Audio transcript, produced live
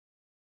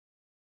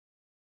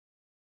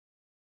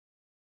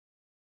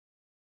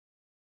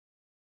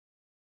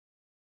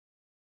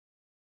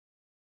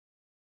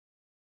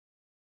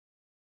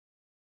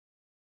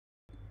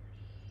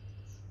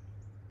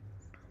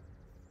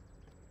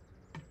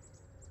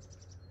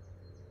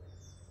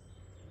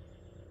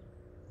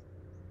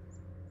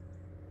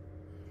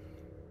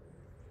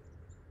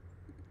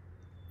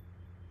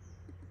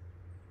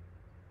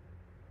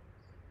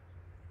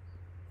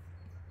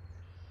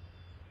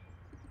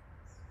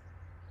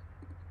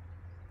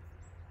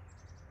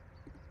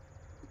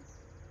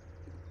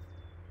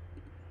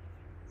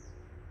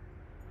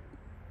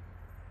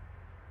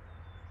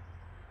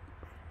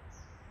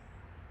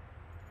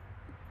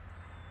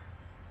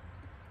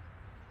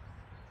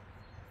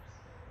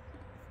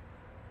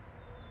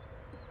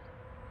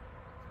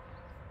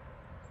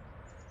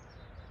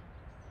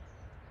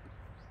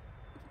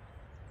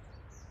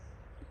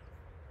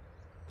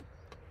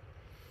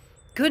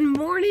Good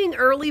morning,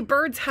 early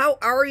birds. How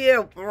are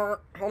you?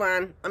 Hold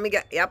on. Let me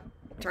yep,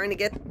 trying to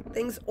get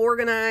things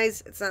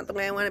organized. It's not the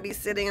way I want to be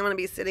sitting. I want to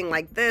be sitting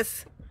like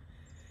this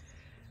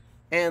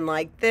and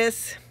like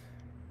this.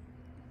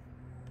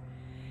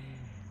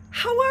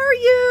 How are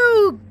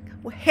you?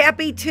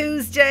 Happy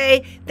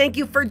Tuesday. Thank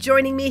you for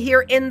joining me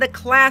here in the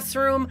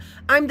classroom.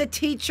 I'm the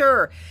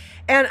teacher,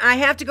 and I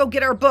have to go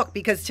get our book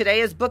because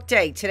today is book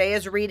day. Today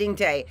is reading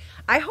day.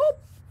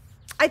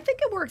 I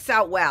think it works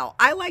out well.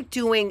 I like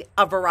doing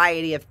a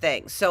variety of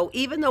things. So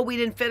even though we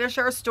didn't finish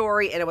our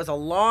story, and it was a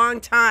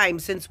long time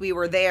since we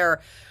were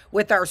there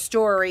with our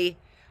story,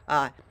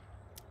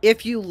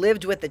 if you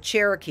lived with the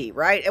Cherokee,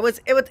 right? It was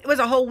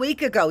a whole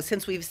week ago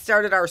since we've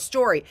started our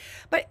story,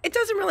 but it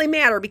doesn't really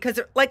matter because,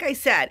 like I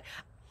said,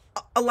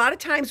 a lot of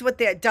times what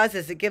that does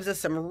is it gives us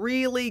some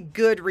really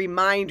good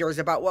reminders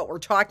about what we're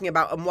talking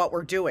about and what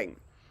we're doing.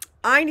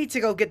 I need to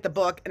go get the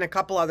book and a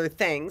couple other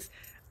things.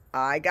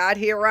 I got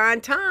here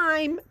on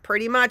time,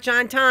 pretty much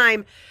on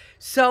time.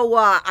 So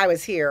I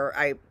was here.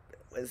 I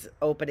was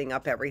opening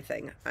up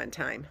everything on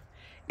time.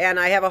 And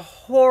I have a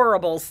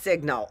horrible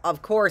signal.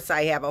 Of course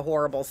I have a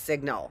horrible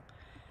signal.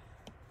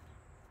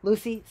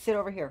 Lucy, sit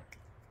over here.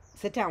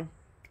 Sit down.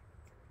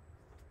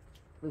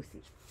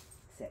 Lucy,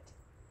 sit.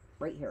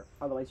 Right here.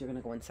 Otherwise you're going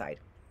to go inside.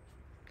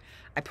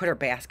 I put her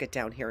basket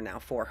down here now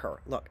for her.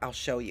 Look, I'll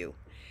show you.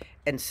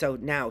 And so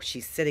now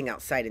she's sitting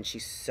outside, and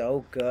she's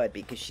so good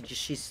because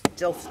she's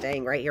still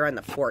staying right here on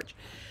the porch.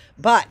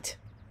 But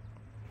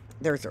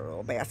there's her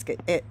little basket.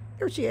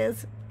 There she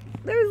is.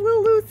 There's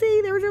little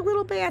Lucy. There's her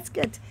little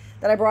basket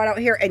that I brought out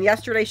here. And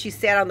yesterday she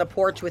sat on the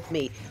porch with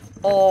me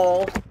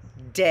all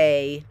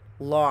day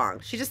long.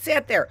 She just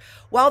sat there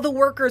while the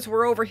workers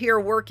were over here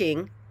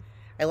working.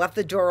 I left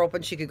the door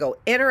open. She could go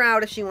in or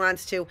out if she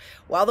wants to.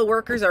 While the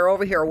workers are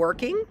over here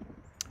working,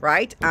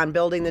 right, on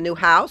building the new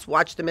house,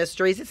 watch the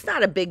mysteries. It's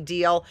not a big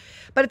deal,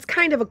 but it's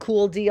kind of a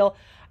cool deal.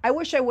 I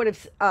wish I would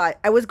have,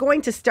 I was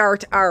going to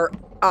start our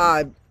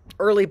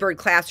early bird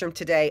classroom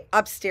today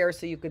upstairs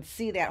so you could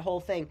see that whole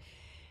thing.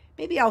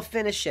 Maybe I'll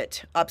finish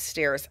it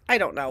upstairs. I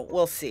don't know.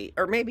 We'll see.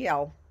 Or maybe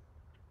I'll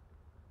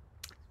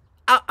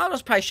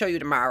just probably show you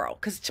tomorrow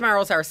because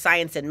tomorrow's our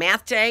science and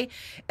math day.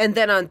 And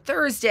then on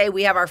Thursday,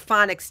 we have our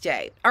phonics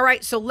day. All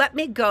right, so let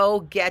me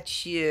go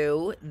get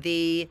you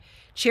the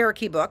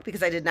Cherokee book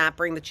because I did not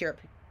bring the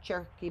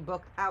Cherokee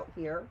book out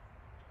here.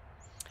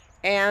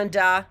 And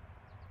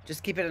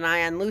just keeping an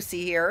eye on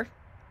Lucy here,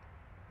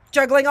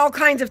 juggling all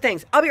kinds of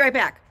things. I'll be right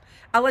back.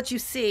 I'll let you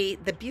see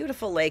the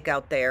beautiful lake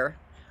out there,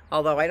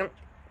 although I don't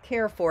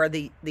care for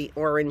the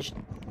orange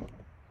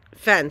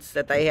fence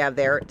that they have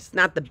there. It's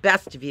not the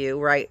best view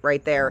right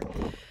there.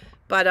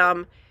 But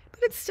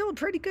it's still a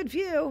pretty good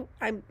view.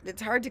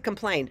 It's hard to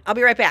complain. I'll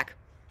be right back.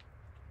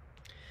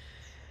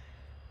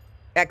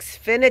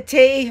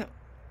 Xfinity.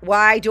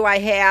 Why do I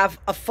have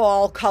a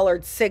fall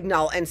colored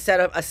signal instead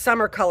of a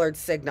summer colored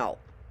signal?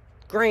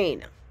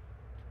 Green.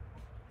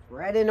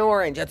 Red and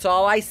orange. That's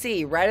all I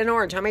see. Red and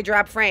orange. How many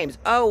drop frames?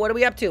 Oh, what are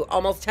we up to?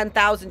 Almost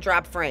 10,000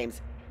 drop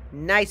frames.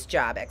 Nice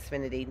job,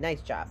 Xfinity.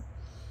 Nice job.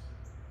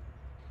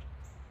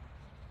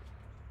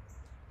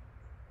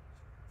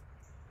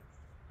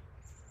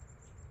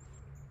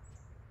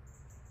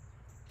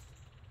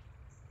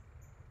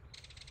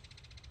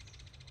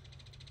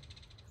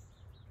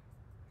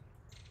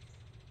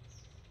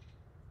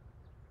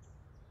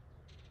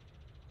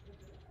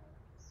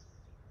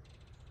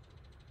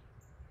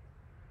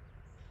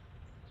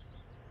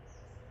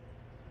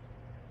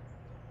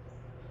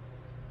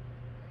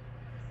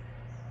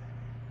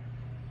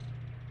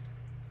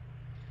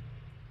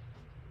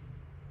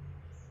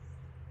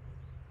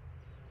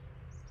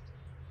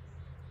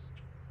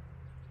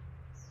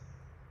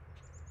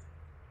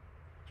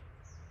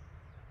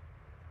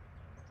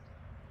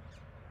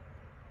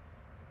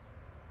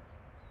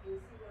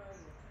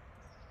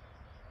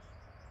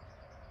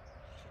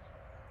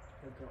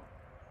 Good girl.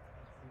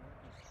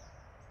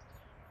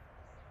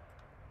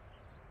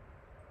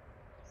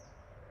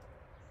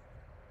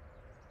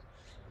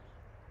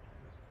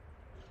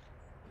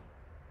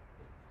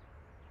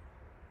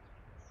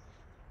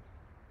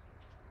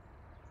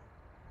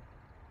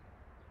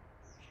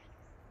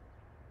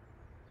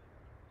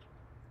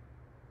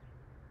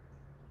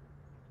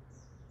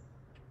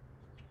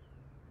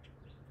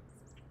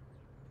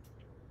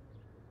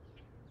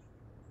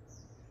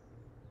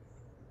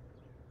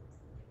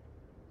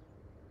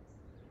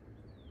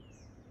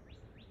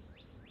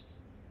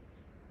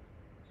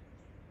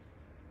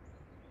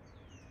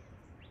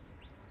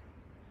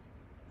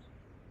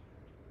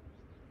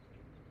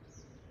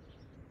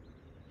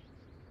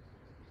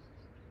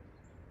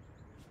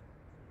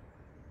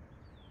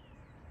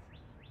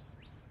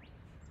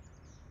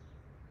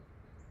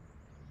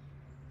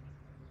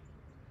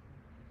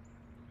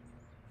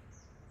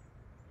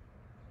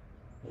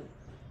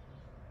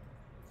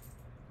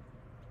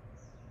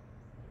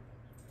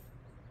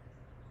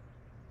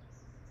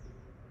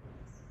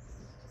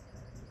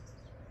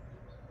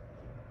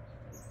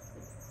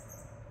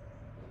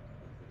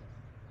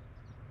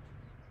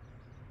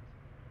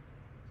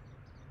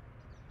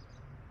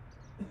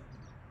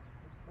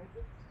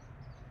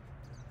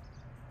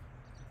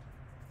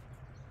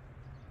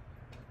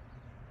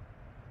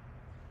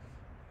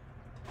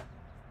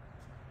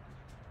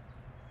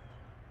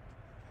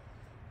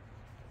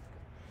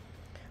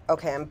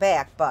 Okay, I'm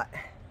back, but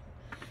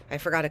I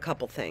forgot a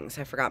couple things.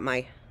 I forgot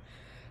my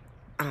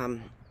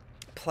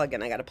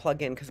plug-in. I got to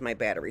plug in because my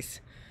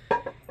battery's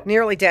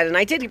nearly dead. And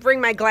I did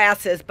bring my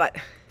glasses, but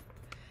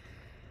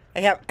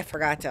I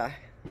forgot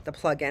the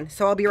plug-in.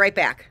 So I'll be right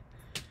back.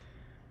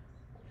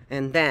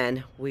 And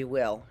then we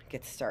will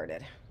get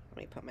started. Let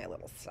me put my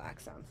little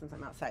socks on since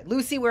I'm outside.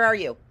 Lucy, where are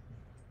you?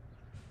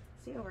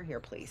 See over here,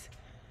 please.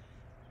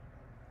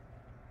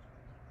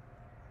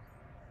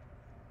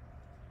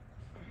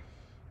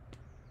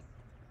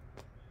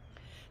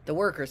 The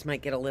workers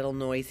might get a little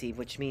noisy,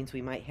 which means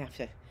we might have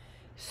to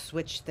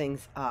switch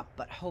things up,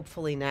 but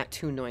hopefully not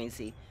too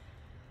noisy.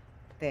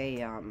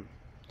 They're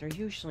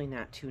usually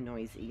not too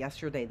noisy.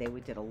 Yesterday they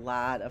did a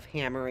lot of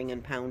hammering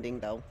and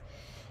pounding, though.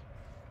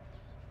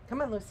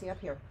 Come on, Lucy,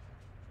 up here.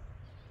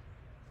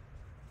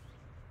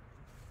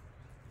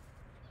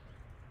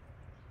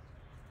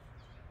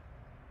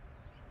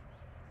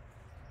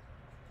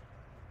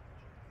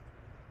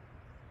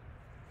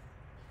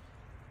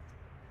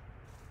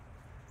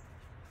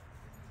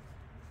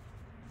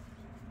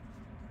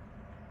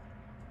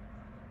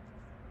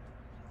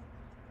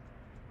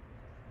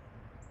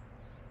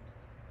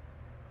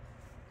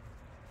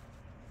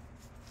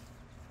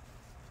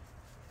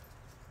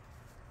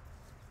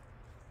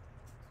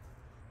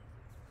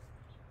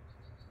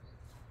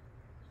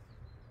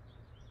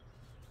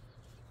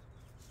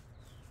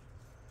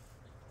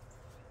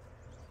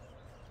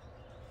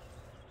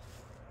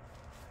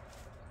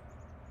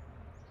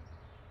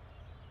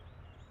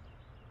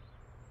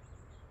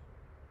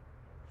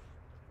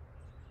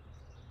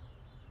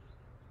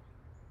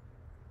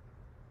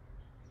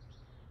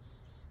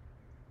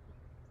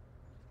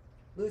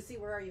 Lucy,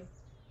 where are you?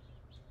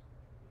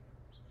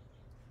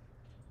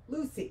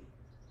 Lucy.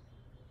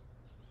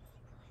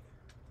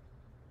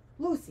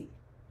 Lucy.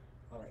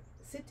 All right,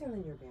 sit down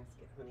in your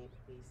basket, honey,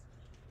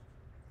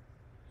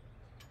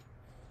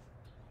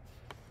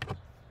 please.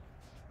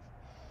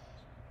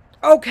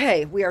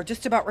 Okay, we are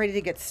just about ready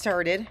to get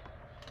started.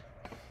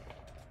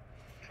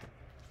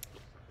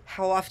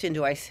 How often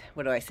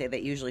what do I say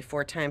that usually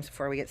 4 times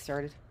before we get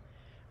started?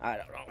 I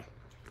don't know.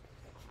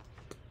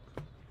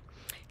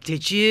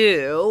 Did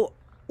you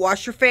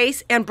wash your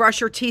face and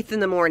brush your teeth in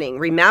the morning?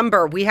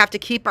 Remember, we have to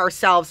keep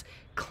ourselves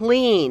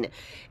clean.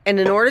 And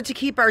in order to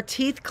keep our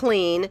teeth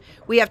clean,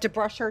 we have to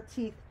brush our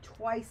teeth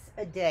twice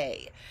a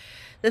day.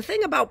 The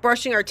thing about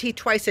brushing our teeth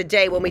twice a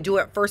day when we do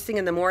it first thing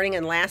in the morning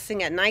and last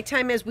thing at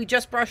nighttime is we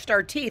just brushed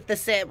our teeth,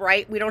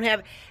 right? We don't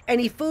have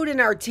any food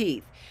in our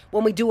teeth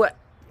when we do it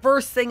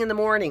first thing in the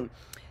morning.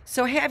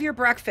 So have your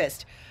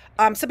breakfast.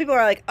 Some people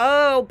are like,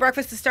 oh,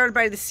 breakfast is started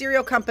by the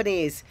cereal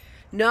companies.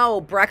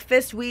 No,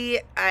 breakfast,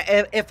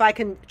 if I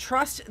can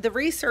trust the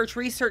research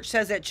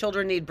says that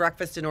children need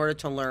breakfast in order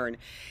to learn.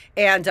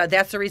 And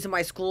that's the reason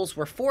why schools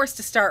were forced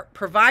to start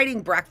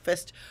providing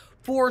breakfast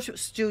for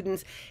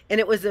students. And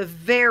it was a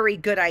very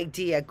good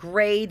idea.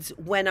 Grades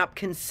went up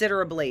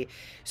considerably.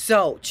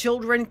 So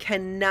children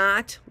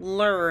cannot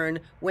learn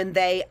when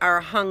they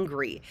are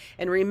hungry.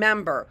 And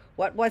remember,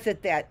 what was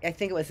it that, I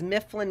think it was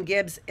Mifflin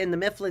Gibbs, in the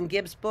Mifflin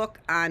Gibbs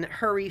book on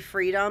Hurry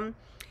Freedom,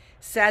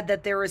 said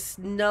that there is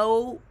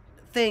no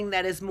thing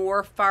that is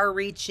more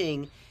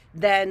far-reaching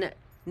than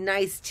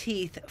nice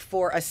teeth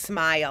for a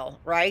smile,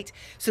 right?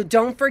 So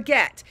don't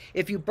forget,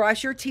 if you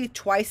brush your teeth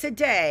twice a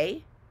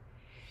day,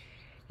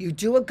 you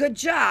do a good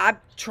job.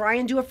 Try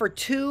and do it for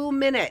 2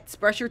 minutes.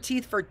 Brush your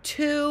teeth for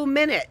 2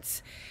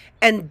 minutes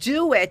and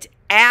do it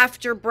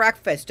after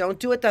breakfast. Don't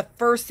do it the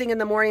first thing in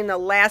the morning, the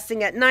last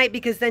thing at night,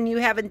 because then you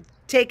haven't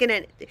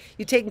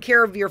you've taken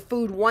care of your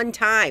food one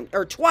time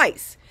or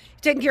twice.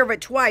 You've taken care of it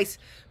twice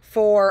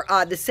for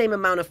the same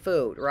amount of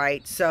food,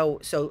 right?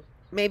 So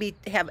maybe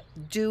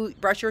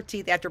brush your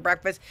teeth after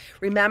breakfast.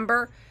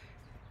 Remember,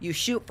 you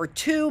shoot for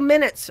 2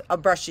 minutes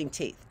of brushing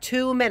teeth.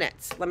 2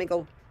 minutes. Let me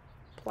go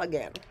plug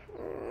in.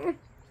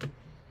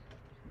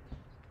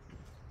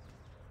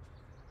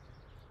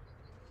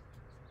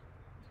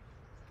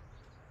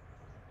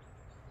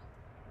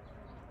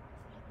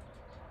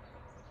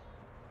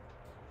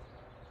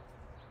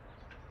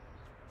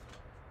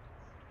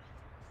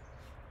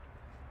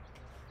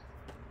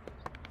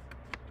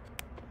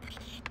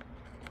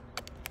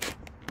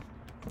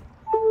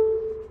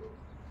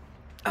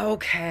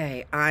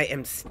 Okay, I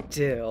am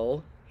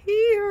still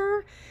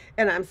here,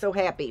 and I'm so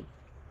happy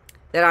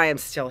that I am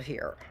still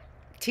here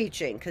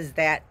teaching, because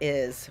that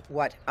is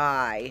what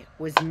I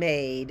was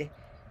made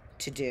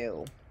to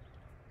do.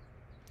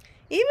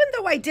 Even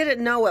though I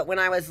didn't know it when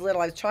I was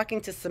little, I was talking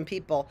to some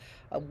people,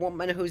 a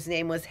woman whose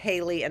name was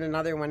Haley and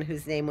another one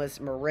whose name was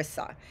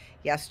Marissa,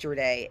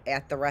 yesterday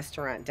at the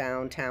restaurant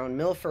downtown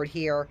Milford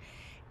here,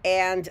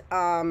 and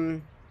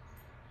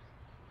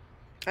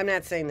I'm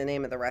not saying the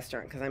name of the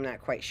restaurant because I'm not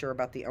quite sure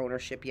about the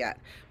ownership yet.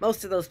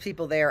 Most of those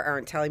people there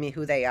aren't telling me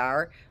who they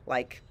are.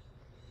 Like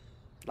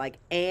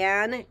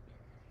Anne.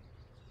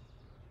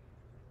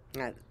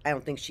 I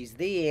don't think she's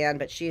the Anne,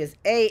 but she is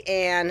a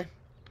Anne,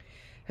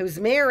 who's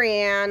Mary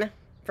Ann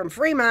from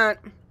Fremont.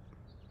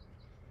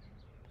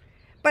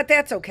 But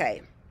that's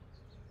okay.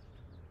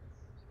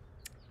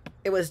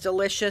 It was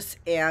delicious,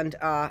 and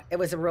it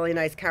was a really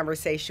nice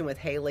conversation with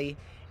Haley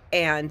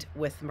and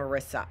with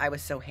Marissa. I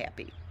was so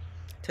happy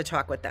to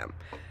talk with them.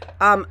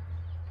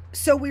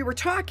 So we were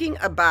talking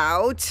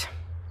about,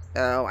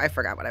 oh, I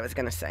forgot what I was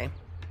going to say.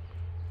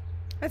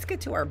 Let's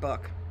get to our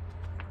book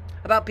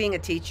about being a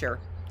teacher.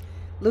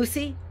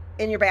 Lucy,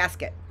 in your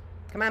basket.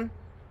 Come on.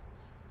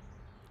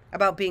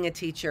 About being a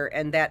teacher,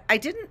 and that I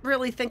didn't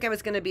really think I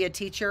was going to be a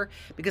teacher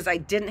because I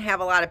didn't have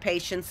a lot of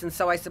patience, and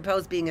so I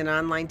suppose being an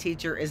online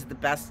teacher is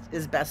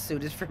best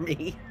suited for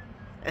me.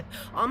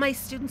 All my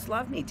students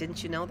love me.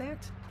 Didn't you know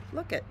that?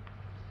 Look it.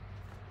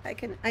 I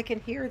can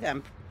hear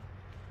them.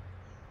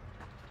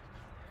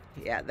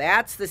 Yeah,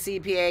 that's the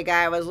CPA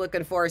guy I was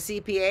looking for. A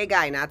CPA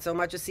guy, not so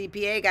much a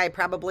CPA guy,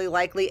 probably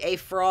likely a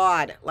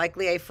fraud.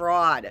 Likely a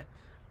fraud.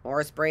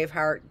 Morris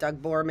Braveheart,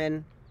 Doug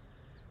Borman,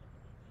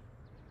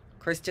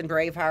 Kristen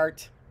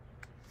Braveheart,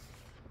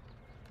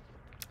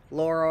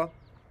 Laura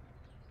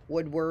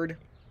Woodward.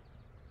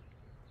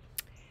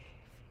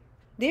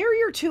 There,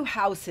 your two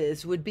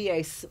houses would be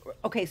a,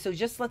 okay, so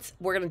just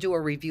we're going to do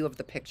a review of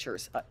the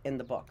pictures in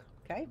the book,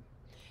 okay?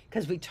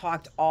 Because we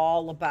talked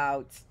all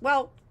about,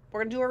 well,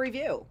 we're going to do a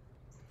review.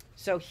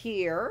 So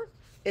here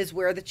is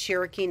where the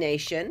Cherokee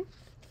Nation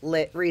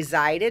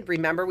resided.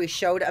 Remember, we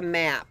showed a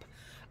map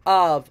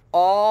of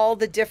all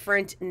the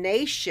different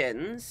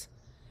nations,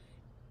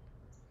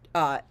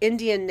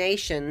 Indian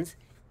nations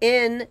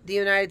in the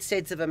United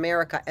States of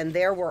America, and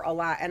there were a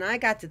lot. And I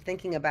got to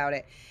thinking about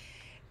it,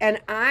 and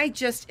I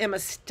just am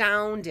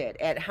astounded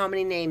at how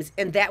many names.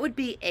 And that would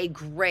be a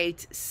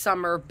great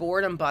summer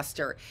boredom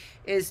buster,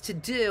 is to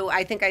do,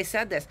 I think I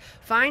said this,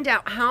 find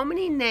out how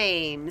many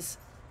names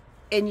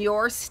in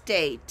your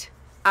state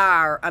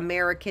are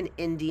American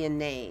Indian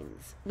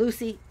names.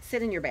 Lucy,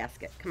 sit in your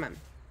basket. Come on.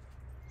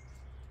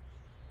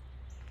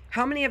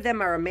 How many of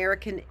them are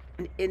American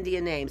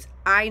Indian names?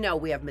 I know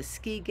we have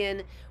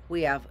Muskegon,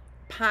 we have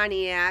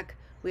Pontiac,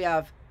 we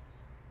have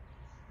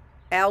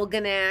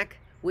Algonac,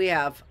 we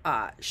have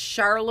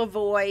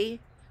Charlevoix,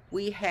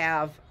 we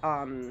have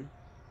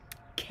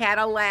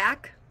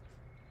Cadillac,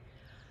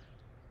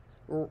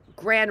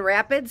 Grand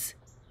Rapids,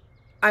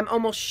 I'm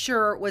almost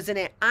sure was in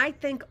it. I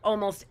think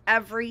almost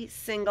every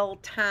single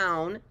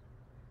town,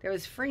 there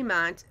was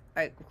Fremont,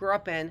 I grew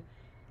up in,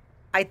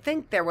 I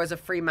think there was a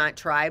Fremont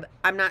tribe.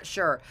 I'm not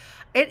sure.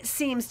 It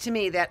seems to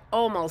me that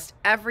almost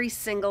every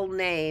single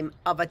name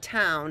of a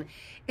town,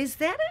 is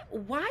that it?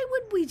 Why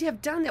would we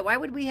have done that? Why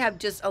would we have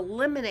just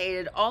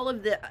eliminated all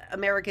of the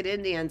American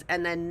Indians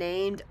and then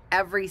named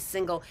every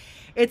single?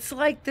 It's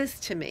like this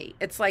to me.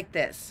 It's like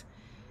this.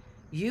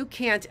 You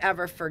can't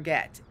ever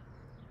forget,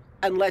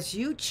 unless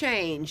you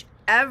change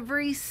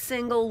every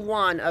single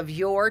one of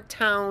your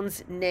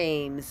town's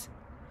names,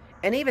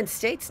 and even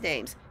states'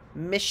 names,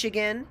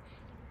 Michigan,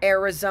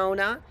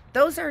 Arizona,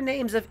 those are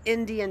names of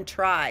Indian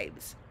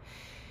tribes.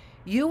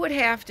 You would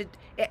have to,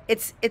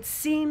 it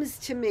seems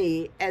to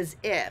me as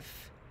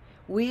if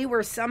we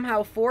were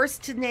somehow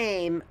forced to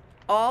name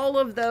all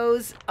of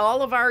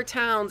our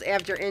towns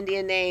after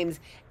Indian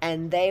names,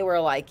 and they were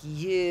like,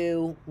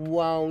 you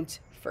won't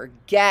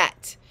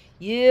forget.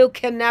 You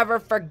can never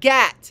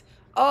forget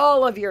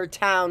all of your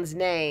town's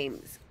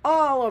names.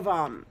 All of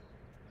them.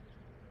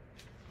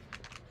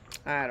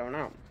 I don't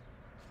know.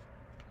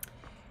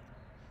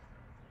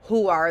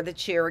 Who are the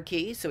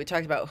Cherokee? So we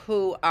talked about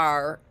who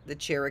are the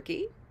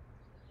Cherokee.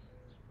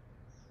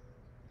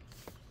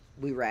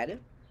 We read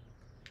it.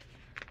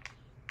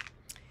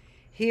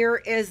 Here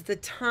is the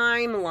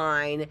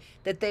timeline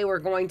that they were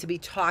going to be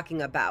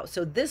talking about.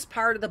 So this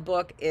part of the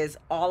book is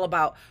all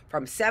about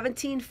from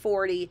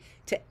 1740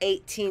 to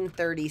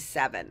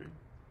 1837.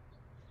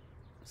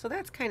 So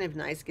that's kind of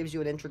nice. Gives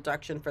you an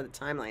introduction for the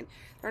timeline.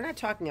 They're not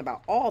talking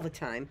about all the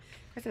time.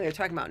 I think they're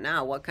talking about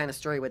now. What kind of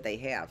story would they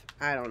have?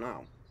 I don't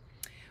know.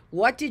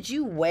 What did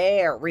you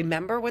wear?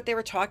 Remember what they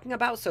were talking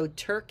about? So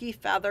turkey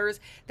feathers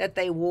that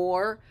they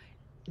wore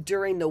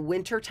during the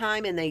winter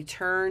time, and they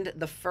turned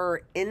the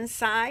fur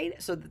inside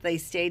so that they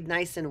stayed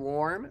nice and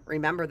warm.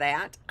 Remember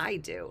that? I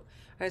do.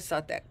 I just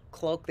thought that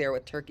cloak there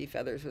with turkey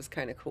feathers was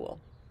kind of cool.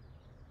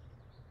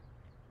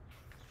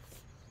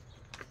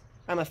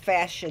 I'm a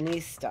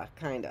fashionista,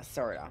 kind of,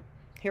 sort of.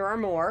 Here are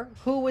more.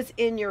 Who was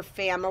in your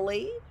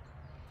family?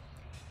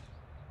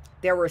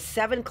 There were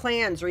 7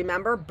 clans,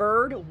 remember?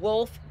 Bird,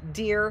 wolf,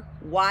 deer,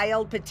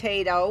 wild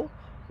potato,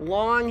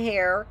 long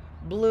hair,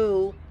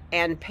 blue,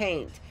 and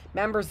paint.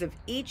 Members of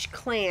each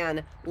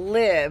clan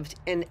lived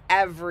in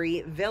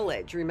every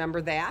village. Remember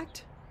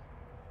that?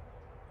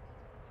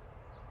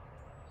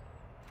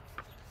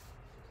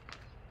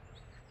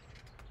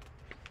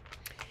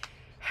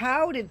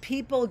 How did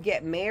people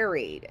get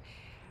married?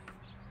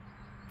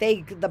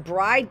 The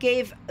bride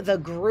gave the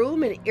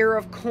groom an ear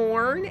of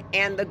corn,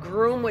 and the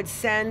groom would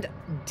send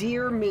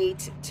deer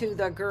meat to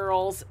the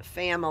girl's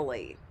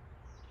family.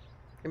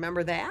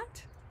 Remember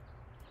that?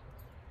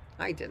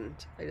 I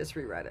didn't. I just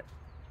reread it.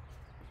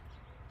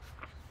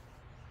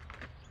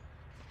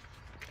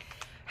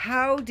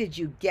 How did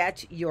you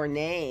get your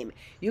name?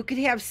 You could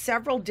have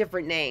several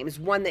different names,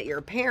 one that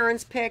your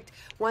parents picked,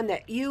 one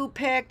that you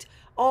picked,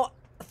 all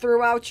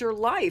throughout your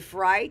life,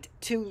 right?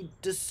 To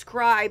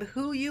describe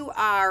who you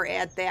are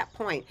at that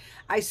point.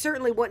 I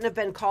certainly wouldn't have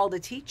been called a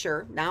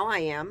teacher. Now I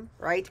am,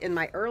 right? In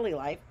my early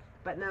life,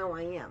 but now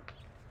I am.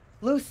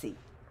 Lucy,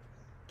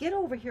 get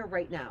over here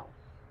right now.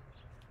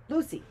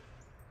 Lucy,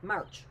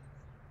 march.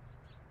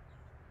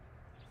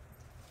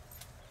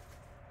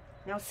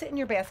 Now sit in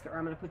your basket or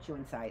I'm going to put you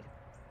inside.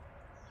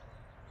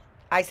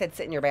 I said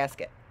sit in your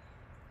basket.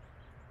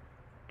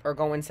 Or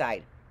go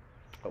inside.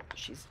 Oh,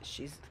 she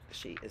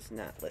is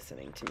not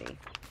listening to me.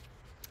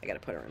 I got to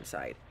put her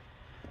inside.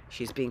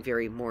 She's being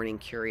very morning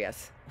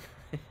curious.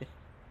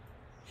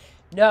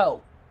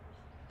 No.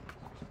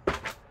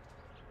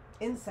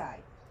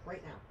 Inside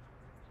right now.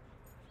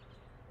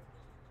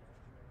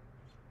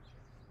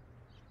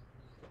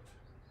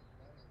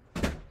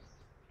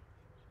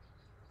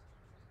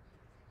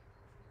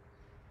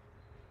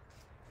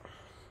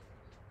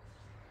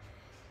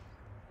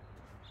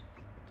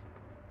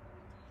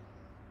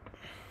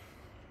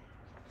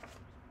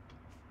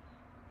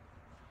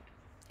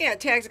 Yeah,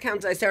 tax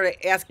accountant, I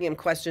started asking him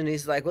questions.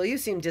 He's like, well, you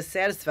seem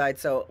dissatisfied,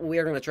 so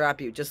we're going to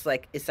drop you, just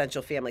like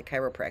Essential Family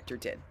Chiropractor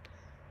did.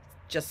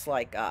 Just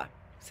like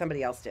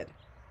somebody else did.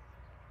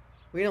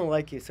 We don't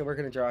like you, so we're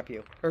going to drop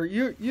you. Or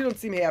you don't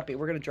seem happy,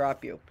 we're going to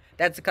drop you.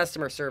 That's the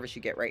customer service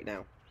you get right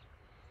now.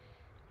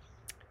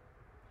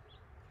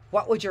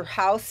 What would your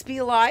house be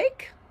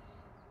like?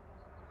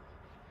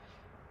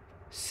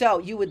 So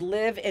you would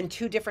live in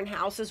two different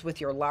houses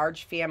with your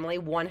large family.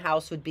 One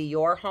house would be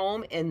your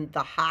home in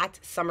the hot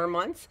summer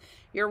months.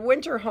 Your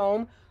winter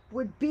home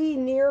would be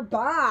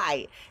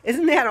nearby.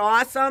 Isn't that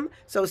awesome?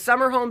 So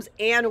summer homes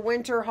and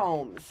winter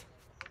homes.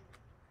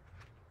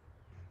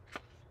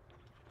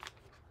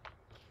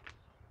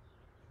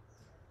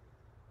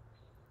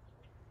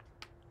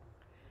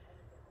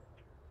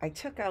 I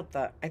took out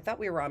the, I thought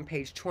we were on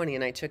page 20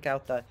 and I took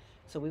out the,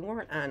 so we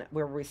weren't on,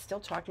 were we still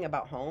talking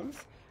about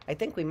homes? I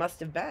think we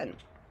must have been.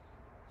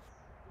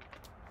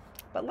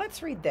 But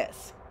let's read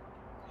this.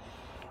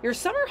 Your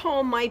summer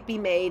home might be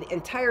made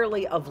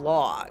entirely of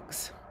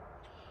logs,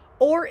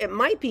 or it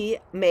might be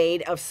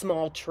made of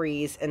small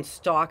trees and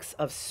stalks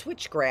of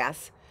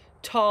switchgrass,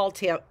 tall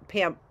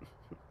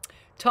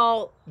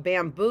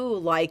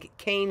bamboo-like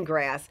cane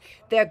grass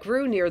that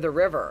grew near the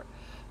river.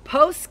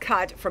 Posts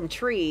cut from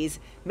trees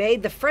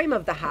made the frame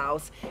of the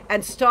house,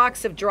 and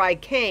stalks of dry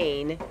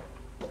cane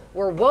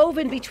were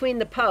woven between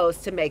the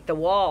posts to make the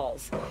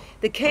walls.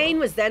 The cane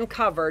was then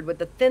covered with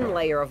a thin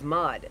layer of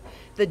mud.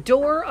 The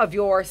door of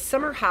your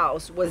summer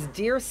house was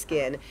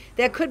deerskin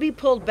that could be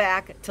pulled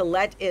back to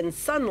let in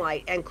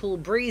sunlight and cool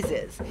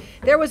breezes.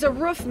 There was a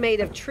roof made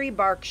of tree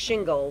bark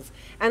shingles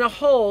and a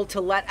hole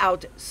to let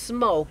out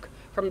smoke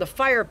from the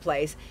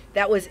fireplace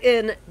that was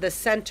in the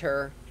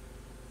center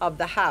of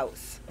the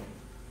house.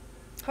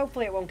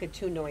 Hopefully it won't get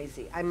too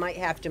noisy. I might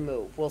have to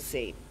move. We'll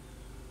see.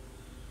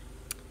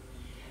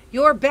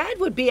 Your bed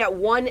would be at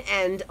one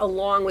end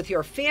along with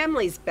your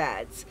family's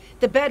beds.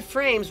 The bed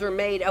frames were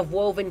made of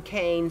woven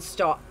cane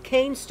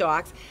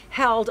stalks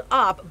held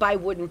up by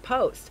wooden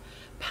posts.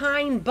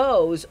 Pine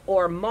boughs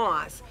or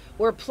moss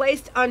were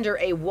placed under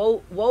a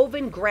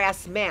woven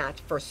grass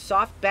mat for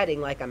soft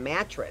bedding like a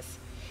mattress.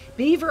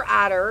 Beaver,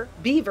 otter,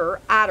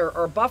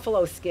 or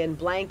buffalo skin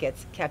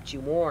blankets kept you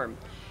warm.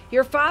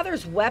 Your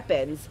father's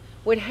weapons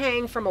would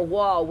hang from a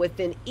wall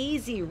within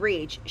easy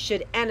reach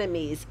should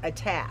enemies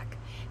attack.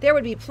 There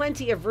would be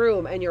plenty of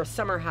room in your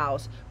summer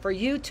house for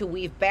you to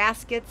weave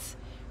baskets,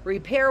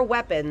 repair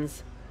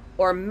weapons,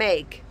 or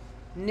make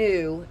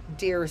new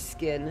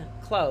deerskin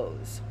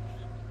clothes.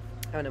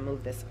 I'm going to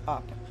move this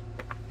up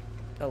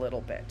a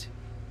little bit.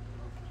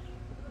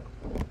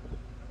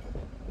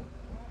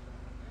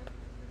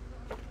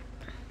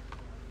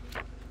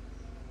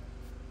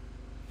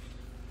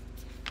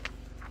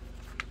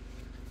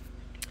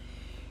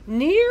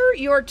 Near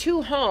your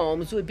two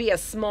homes would be a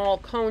small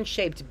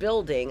cone-shaped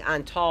building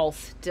on tall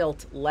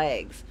stilt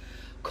legs.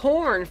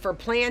 Corn for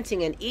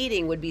planting and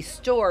eating would be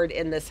stored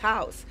in this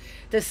house.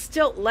 The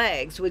stilt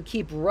legs would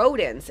keep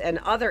rodents and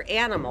other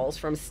animals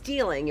from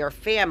stealing your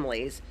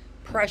family's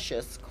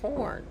precious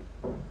corn.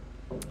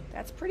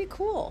 That's pretty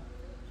cool.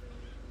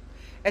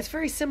 It's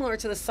very similar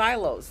to the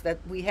silos that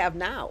we have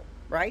now,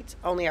 right?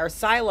 Only our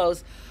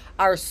silos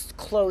are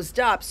closed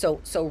up so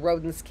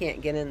rodents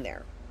can't get in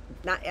there.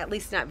 Not, at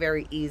least not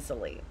very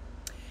easily.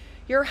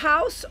 Your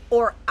house,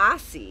 or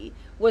assi,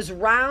 was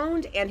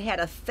round and had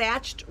a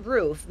thatched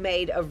roof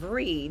made of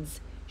reeds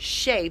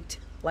shaped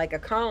like a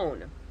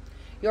cone.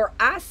 Your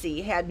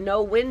assi had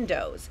no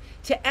windows.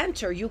 To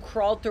enter, you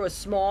crawled through a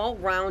small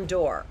round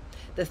door.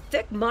 The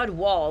thick mud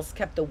walls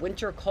kept the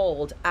winter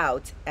cold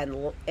out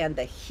and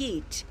the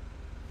heat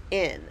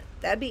in.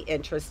 That'd be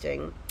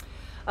interesting.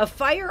 A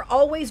fire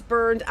always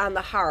burned on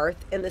the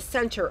hearth in the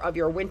center of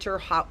your winter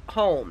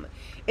home.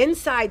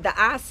 Inside the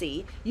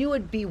assi, you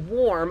would be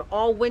warm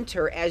all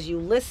winter as you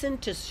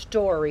listened to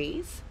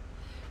stories,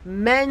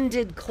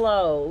 mended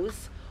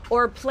clothes,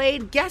 or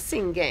played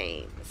guessing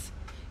games.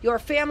 Your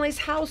family's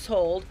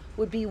household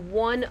would be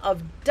one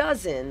of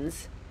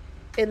dozens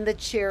in the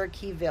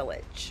Cherokee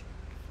village.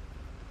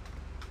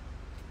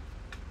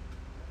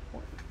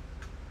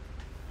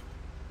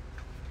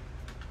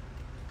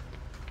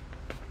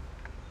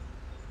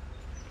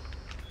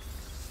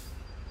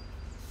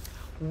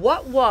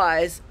 What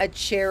was a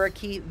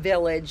Cherokee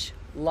village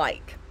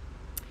like?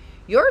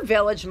 Your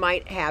village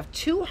might have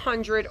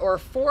 200 or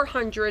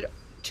 400,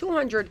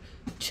 200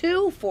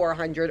 to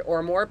 400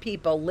 or more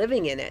people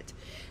living in it.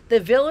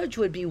 The village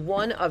would be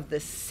one of the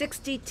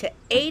 60 to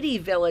 80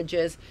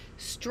 villages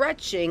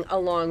stretching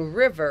along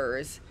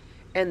rivers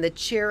in the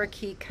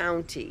Cherokee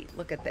County.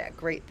 Look at that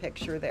great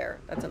picture there.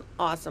 That's an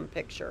awesome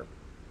picture.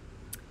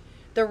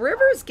 The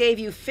rivers gave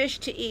you fish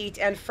to eat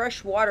and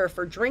fresh water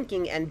for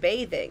drinking and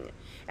bathing,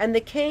 and the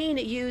cane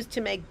used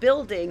to make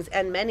buildings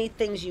and many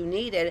things you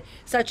needed,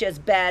 such as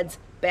beds,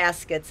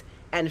 baskets,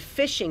 and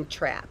fishing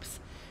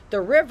traps.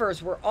 The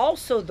rivers were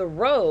also the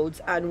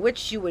roads on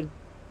which you would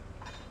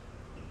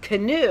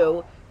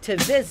canoe to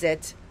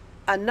visit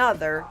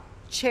another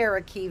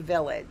Cherokee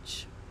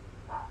village.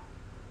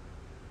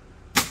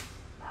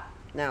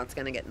 Now it's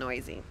going to get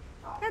noisy.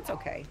 That's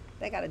okay.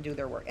 They got to do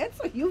their work. It's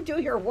you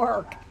do your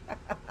work.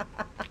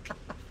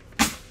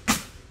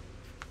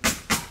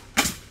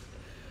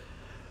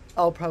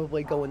 I'll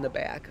probably go in the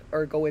back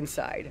or go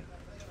inside.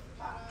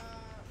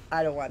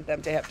 I don't want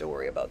them to have to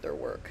worry about their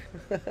work.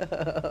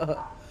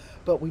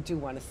 But we do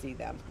want to see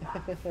them.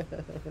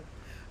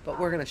 But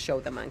we're going to show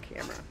them on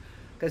camera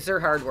because they're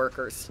hard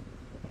workers.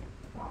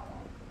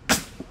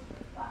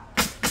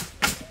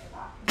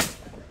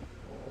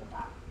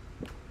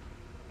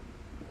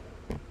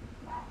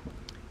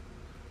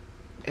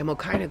 And we'll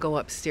kind of go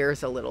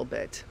upstairs a little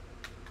bit.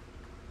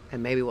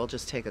 And maybe we'll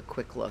just take a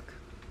quick look.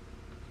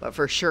 But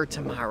for sure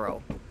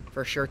tomorrow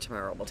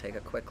we'll take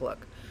a quick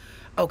look.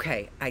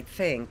 Okay, I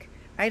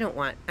don't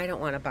want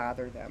to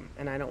bother them,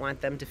 and I don't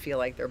want them to feel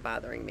like they're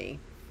bothering me.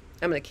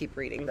 I'm going to keep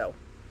reading though.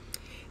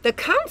 The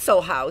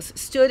council house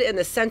stood in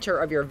the center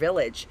of your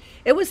village.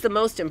 It was the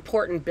most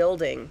important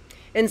building.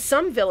 In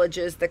some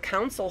villages, the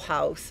council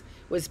house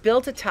was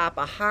built atop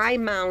a high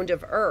mound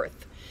of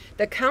earth.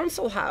 The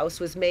council house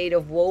was made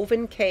of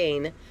woven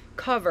cane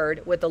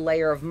covered with a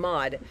layer of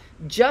mud,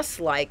 just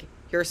like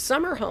your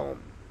summer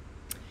home.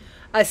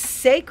 A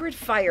sacred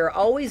fire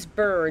always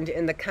burned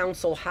in the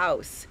council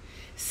house.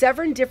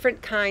 7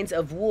 different kinds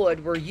of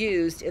wood were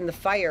used in the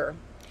fire.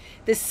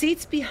 The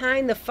seats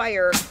behind the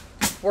fire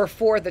were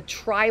for the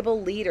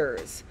tribal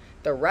leaders.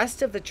 The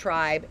rest of the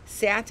tribe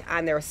sat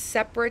on their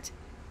separate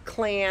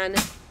clan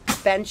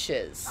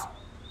benches.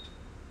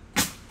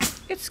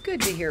 It's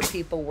good to hear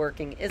people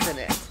working, isn't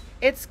it?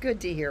 It's good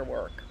to hear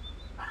work.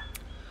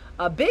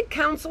 A big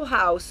council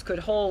house could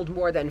hold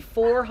more than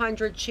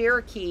 400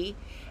 Cherokee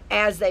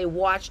as they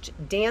watched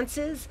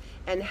dances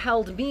and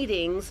held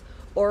meetings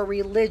or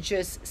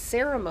religious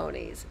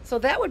ceremonies. So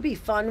that would be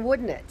fun,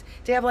 wouldn't it?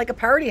 To have like a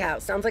party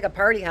house. Sounds like a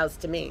party house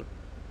to me.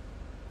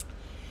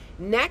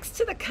 Next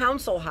to the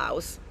council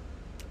house,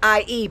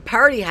 i.e.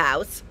 party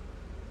house,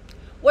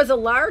 was a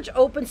large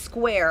open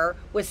square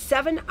with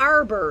 7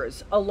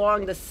 arbors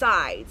along the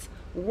sides,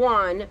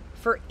 1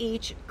 for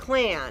each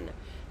clan.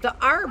 The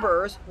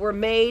arbors were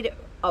made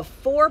of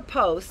 4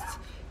 posts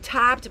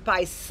topped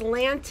by a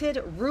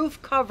slanted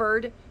roof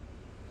covered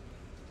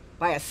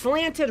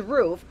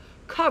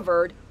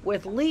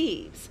with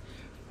leaves.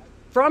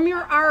 From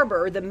your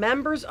arbor, the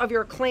members of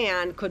your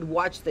clan could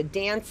watch the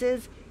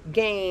dances,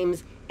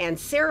 games, and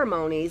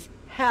ceremonies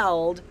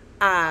held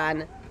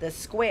on the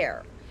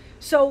square.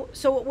 So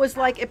it was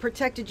like it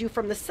protected you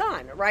from the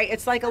sun, right?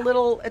 It's like a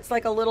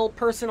little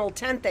personal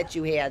tent that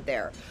you had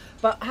there.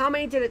 But how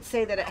many did it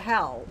say that it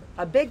held?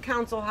 A big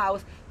council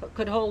house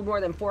could hold more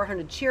than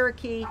 400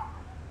 Cherokee.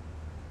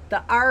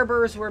 The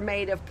arbors were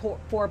made of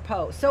 4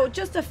 posts. So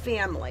just a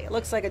family. It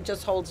looks like it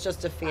just holds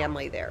just a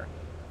family there.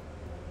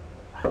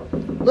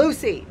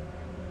 Lucy.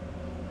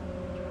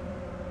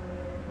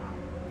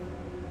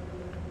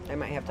 I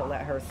might have to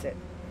let her sit.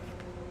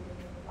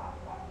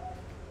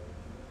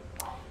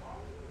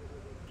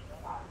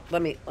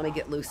 Let me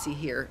get Lucy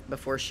here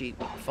before she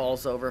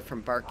falls over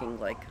from barking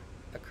like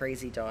a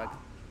crazy dog.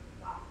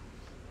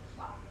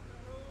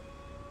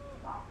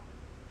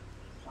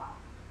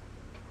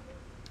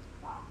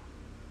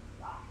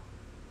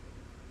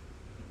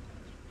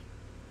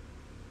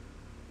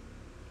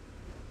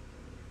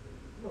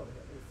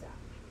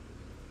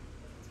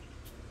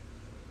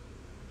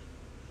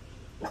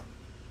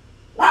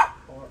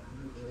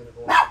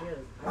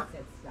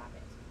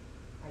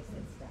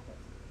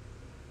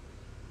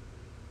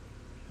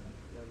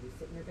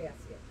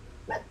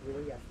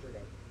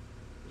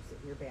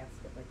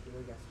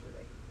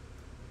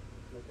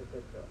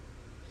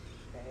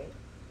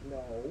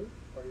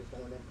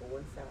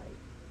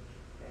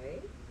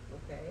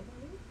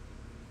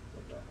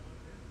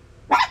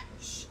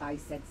 I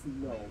said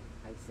no.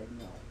 I said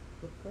no.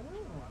 Good girl.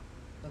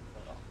 Good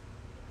girl.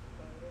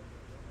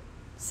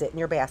 Sit in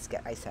your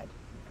basket, I said.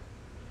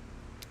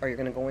 Or you're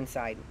going to go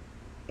inside.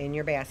 In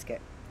your basket.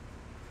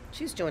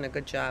 She's doing a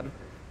good job.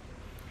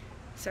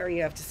 Sorry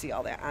you have to see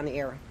all that on the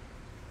air.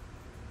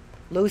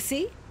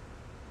 Lucy,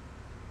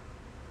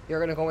 you're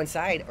going to go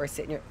inside or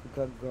sit in your...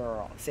 Good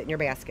girl. Sit in your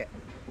basket.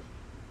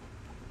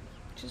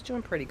 She's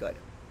doing pretty good.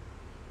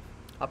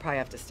 I'll probably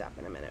have to stop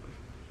in a minute.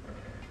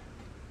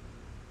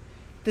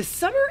 The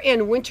summer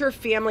and winter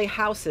family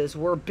houses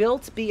were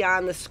built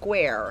beyond the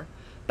square,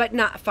 but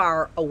not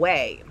far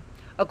away.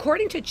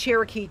 According to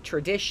Cherokee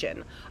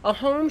tradition, a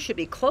home should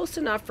be close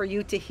enough for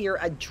you to hear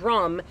a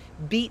drum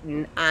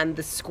beaten on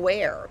the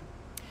square.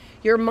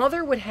 Your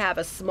mother would have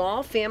a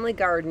small family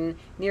garden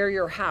near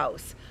your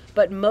house,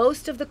 but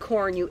most of the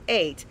corn you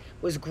ate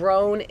was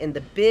grown in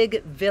the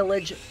big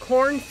village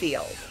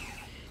cornfield.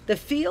 The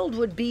field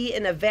would be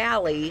in a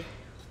valley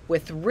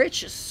with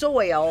rich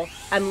soil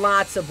and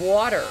lots of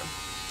water.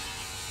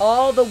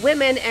 All the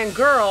women and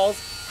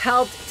girls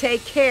helped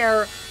take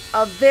care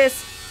of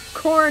this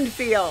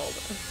cornfield.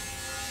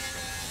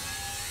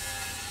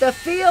 The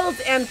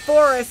fields and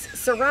forests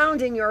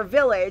surrounding your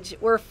village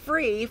were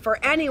free for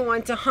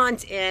anyone to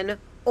hunt in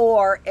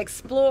or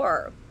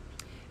explore.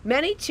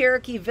 Many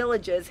Cherokee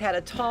villages had a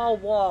tall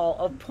wall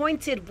of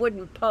pointed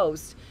wooden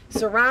posts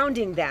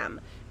surrounding them.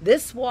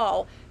 This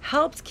wall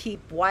helped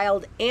keep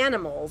wild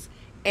animals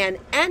and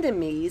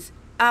enemies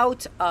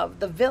out of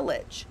the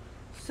village.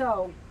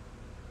 So,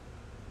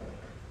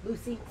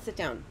 Lucy, sit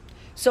down.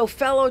 So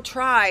fellow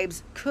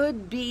tribes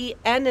could be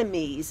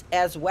enemies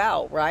as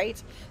well,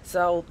 right?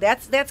 So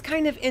that's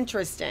kind of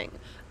interesting.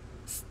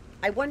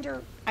 I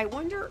wonder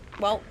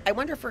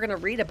if we're going to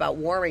read about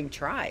warring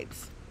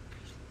tribes.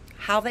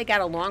 How they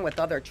got along with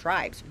other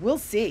tribes. We'll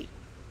see.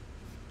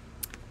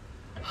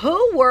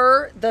 Who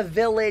were the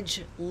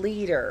village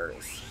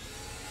leaders?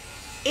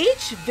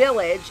 Each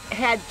village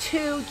had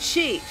 2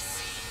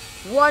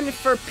 chiefs, one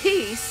for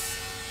peace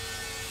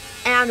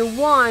and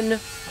one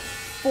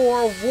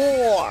for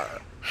war.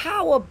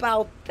 How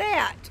about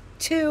that?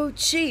 2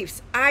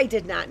 chiefs. I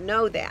did not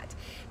know that.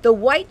 The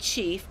white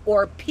chief,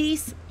 or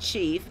peace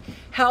chief,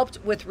 helped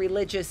with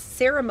religious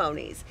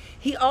ceremonies.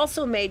 He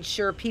also made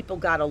sure people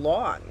got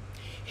along.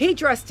 He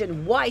dressed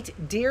in white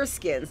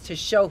deerskins to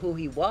show who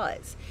he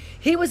was.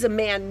 He was a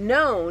man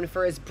known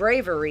for his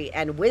bravery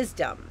and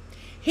wisdom.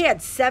 He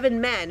had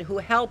 7 men who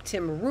helped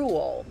him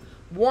rule,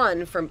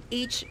 one from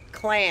each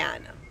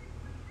clan.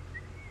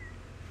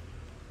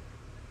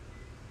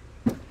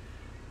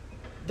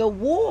 The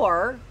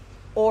war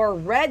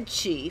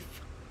chief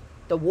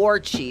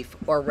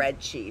or red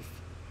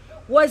chief,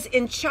 was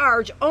in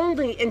charge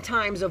only in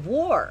times of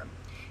war.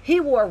 He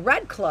wore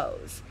red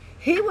clothes.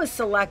 He was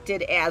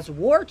selected as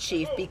war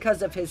chief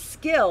because of his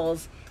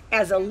skills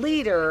as a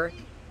leader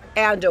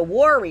and a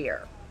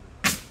warrior.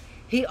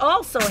 He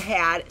also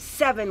had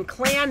 7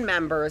 clan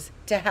members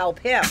to help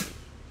him.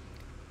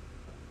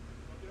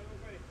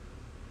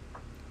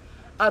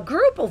 A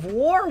group of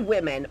war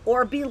women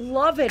or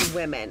beloved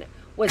women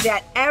was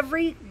at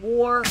every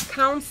war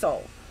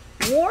council.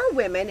 War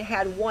women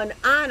had won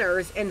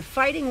honors in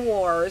fighting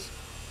wars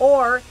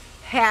or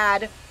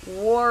had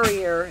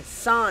warrior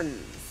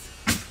sons.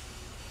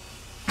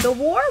 The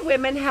war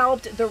women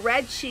helped the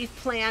red chief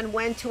plan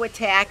when to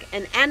attack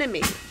an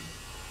enemy.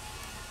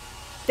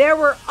 There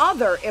were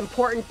other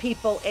important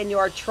people in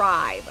your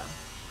tribe.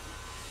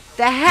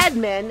 The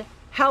headmen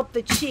helped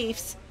the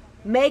chiefs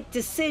make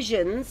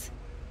decisions,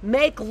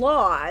 make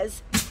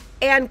laws,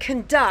 and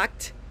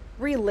conduct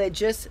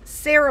religious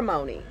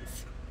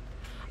ceremonies.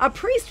 A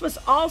priest was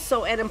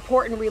also an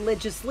important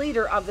religious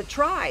leader of the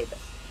tribe.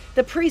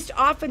 The priest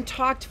often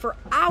talked for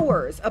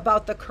hours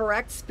about the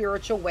correct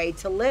spiritual way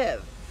to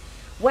live.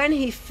 When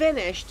he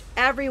finished,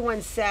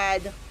 everyone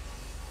said,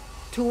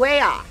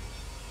 Tuea.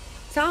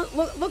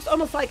 Looks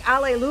almost like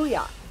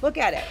Alleluia. Look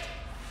at it.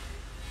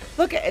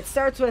 Look at it. It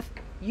starts with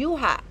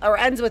Yuha, or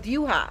ends with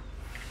Yuha.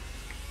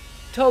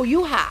 To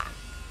Yuha.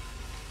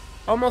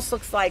 Almost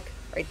looks like,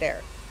 right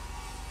there.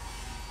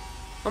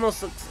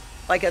 Almost looks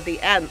like at the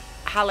end,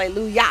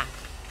 Hallelujah.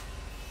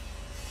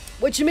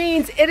 Which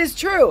means it is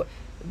true.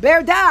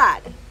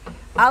 Verdad.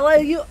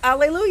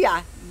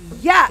 Alleluia.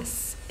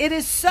 Yes, it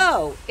is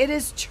so. It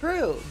is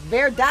true.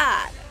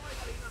 Verdad.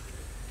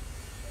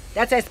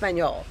 That's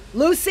Espanol.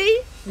 Lucy?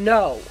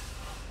 No.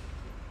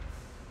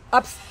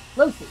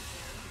 Lucy.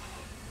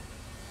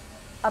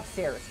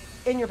 Upstairs.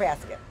 In your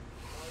basket.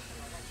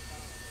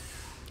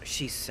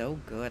 She's so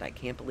good. I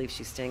can't believe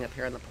she's staying up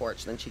here on the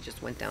porch. Then she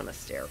just went down a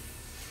stair.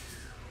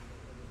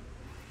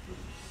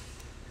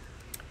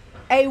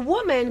 A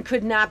woman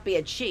could not be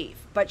a chief,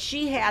 but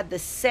she had the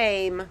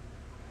same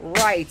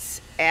rights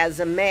as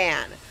a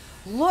man.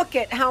 Look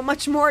at how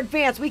much more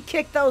advanced. We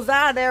kicked those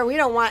out of there. We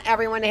don't want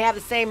everyone to have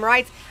the same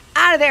rights.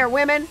 Out of there,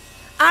 women.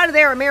 Out of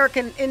there,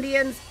 American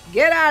Indians.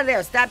 Get out of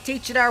there. Stop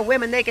teaching our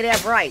women they could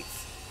have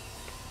rights.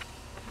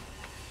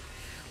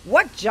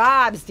 What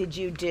jobs did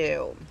you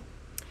do?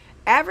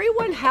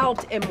 Everyone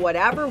helped in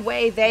whatever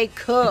way they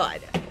could.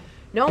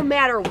 No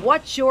matter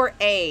what your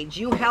age,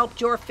 you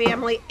helped your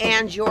family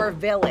and your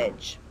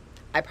village.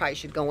 I probably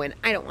should go in.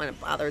 I don't want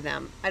to bother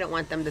them. I don't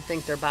want them to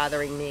think they're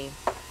bothering me.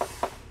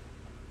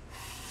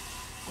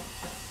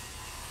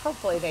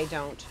 Hopefully they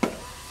don't.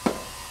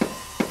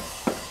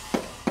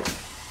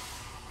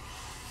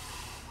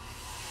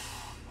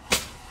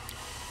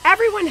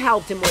 Everyone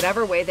helped in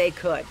whatever way they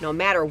could. No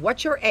matter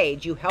what your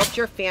age, you helped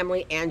your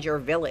family and your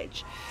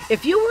village.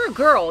 If you were a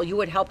girl, you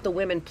would help the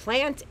women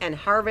plant and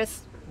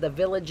harvest the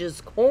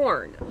village's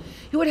corn.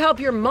 You would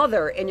help your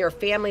mother in your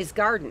family's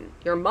garden.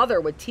 Your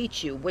mother would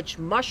teach you which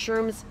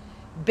mushrooms,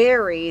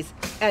 berries,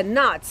 and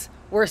nuts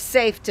were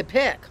safe to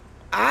pick.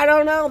 I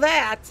don't know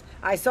that.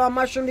 I saw a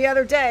mushroom the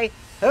other day.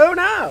 Who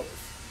knows?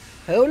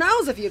 Who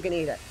knows if you can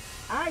eat it?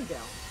 I don't.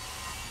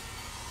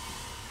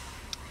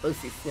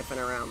 Lucy's sniffing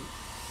around.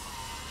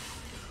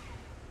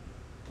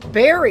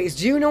 Berries.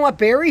 Do you know what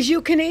berries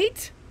you can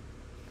eat?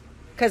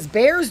 Because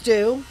bears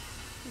do.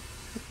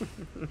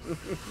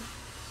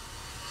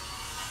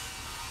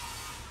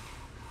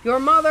 Your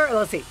mother,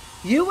 let's see.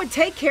 You would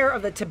take care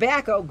of the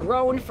tobacco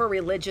grown for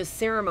religious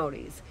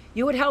ceremonies.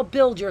 You would help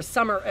build your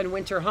summer and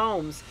winter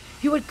homes.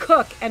 You would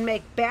cook and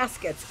make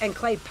baskets and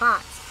clay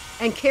pots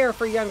and care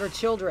for younger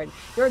children.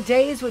 Your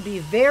days would be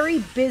very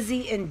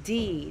busy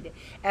indeed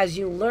as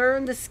you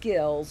learn the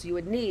skills you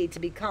would need to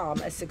become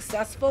a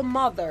successful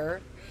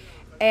mother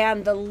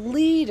and the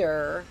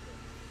leader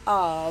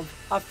of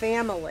a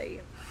family.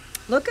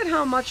 Look at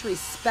how much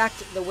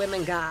respect the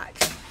women got.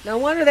 No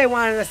wonder they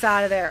wanted us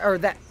out of there, or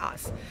that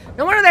us.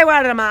 No wonder they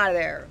wanted them out of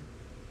there.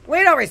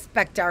 We don't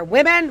respect our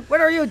women. What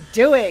are you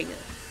doing?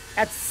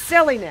 That's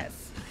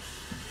silliness.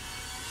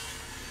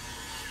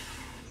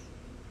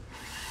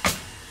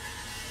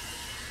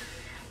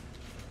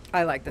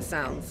 I like the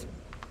sounds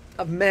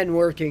of men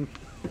working.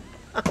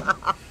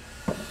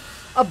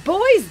 A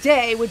boy's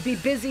day would be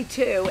busy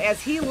too,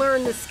 as he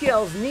learned the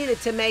skills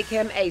needed to make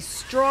him a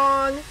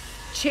strong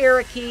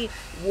Cherokee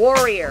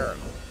warrior.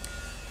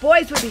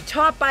 Boys would be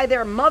taught by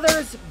their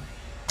mother's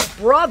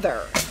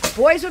brother.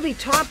 Boys would be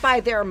taught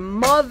by their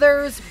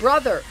mother's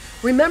brother.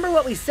 Remember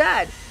what we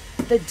said.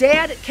 The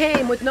dad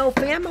came with no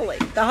family.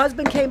 The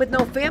husband came with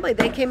no family.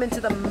 They came into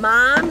the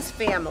mom's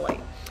family.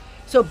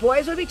 So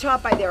boys would be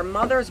taught by their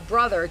mother's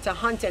brother to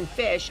hunt and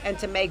fish and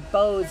to make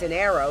bows and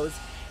arrows,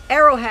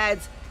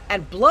 arrowheads,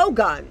 and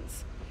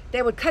blowguns.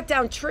 They would cut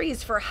down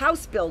trees for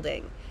house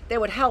building. They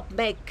would help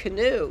make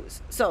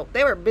canoes. So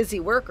they were busy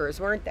workers,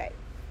 weren't they?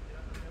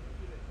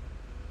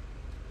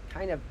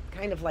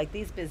 Kind of like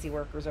these busy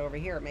workers over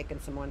here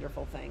making some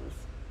wonderful things.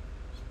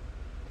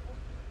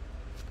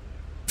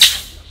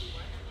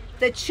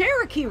 The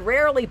Cherokee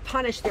rarely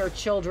punished their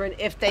children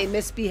if they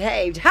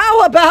misbehaved.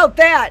 How about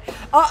that?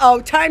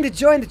 Uh-oh, time to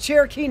join the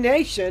Cherokee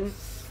Nation.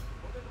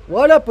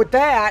 What up with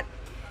that?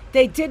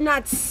 They did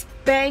not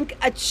spank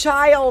a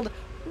child.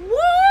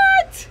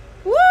 What?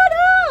 What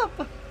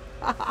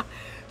up?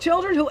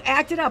 Children who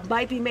acted up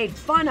might be made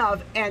fun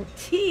of and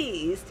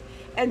teased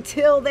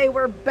until they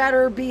were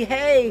better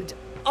behaved.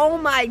 Oh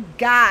my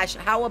gosh,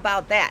 how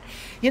about that?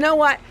 You know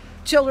what?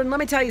 Children, let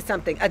me tell you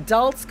something.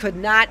 Adults could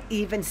not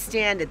even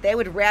stand it. They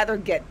would rather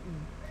get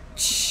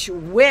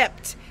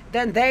whipped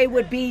than they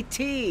would be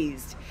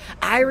teased.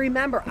 I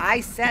remember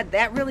I said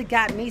that really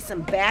got me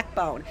some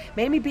backbone.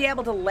 Made me be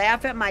able to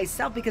laugh at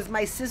myself because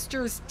my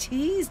sisters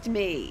teased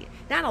me.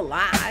 Not a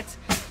lot.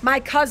 My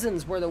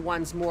cousins were the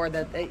ones more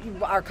that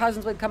our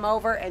cousins would come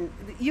over and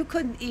you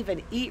couldn't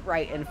even eat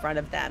right in front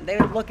of them. They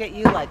would look at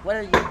you like, what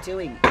are you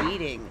doing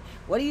eating?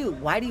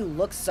 Why do you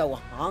look so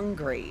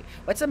hungry?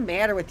 What's the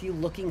matter with you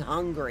looking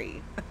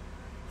hungry?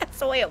 That's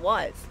the way it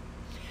was.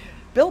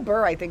 Bill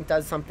Burr, I think,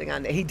 does something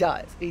on it. He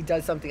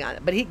does something on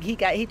it. But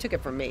he took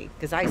it from me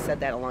because I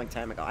said that a long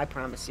time ago. I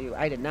promise you,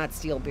 I did not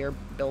steal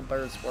Bill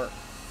Burr's work.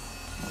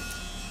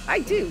 I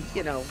do,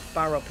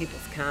 borrow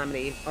people's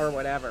comedy or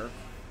whatever.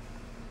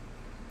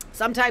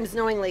 Sometimes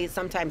knowingly,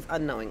 sometimes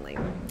unknowingly.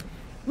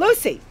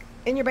 Lucy,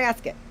 in your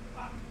basket.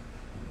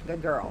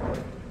 Good girl.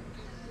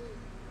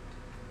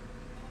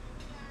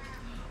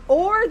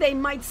 Or they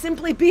might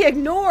simply be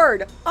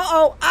ignored.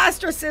 Uh-oh,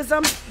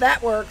 ostracism.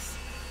 That works.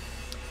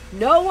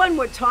 No one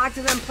would talk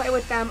to them, play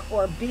with them,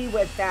 or be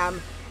with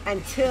them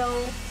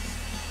until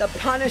the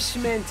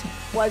punishment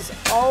was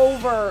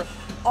over.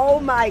 Oh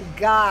my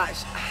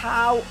gosh,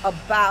 how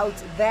about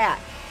that?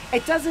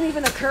 It doesn't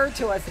even occur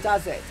to us,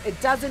 does it? It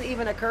doesn't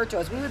even occur to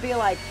us. We would be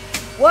like,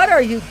 what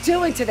are you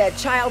doing to that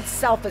child's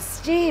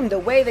self-esteem? The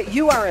way that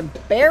you are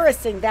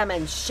embarrassing them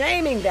and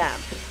shaming them,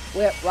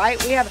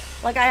 right? We have,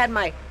 like I had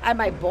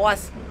my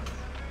boss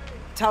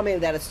tell me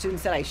that a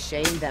student said I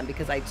shamed them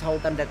because I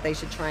told them that they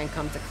should try and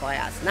come to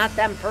class. Not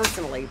them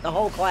personally, the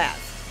whole class.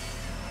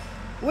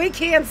 We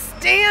can't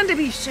stand to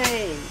be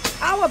shamed.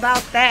 How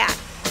about that?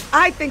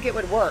 I think it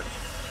would work.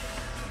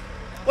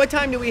 What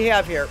time do we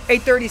have here?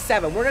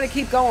 8:37. We're going to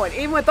keep going.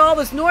 Even with all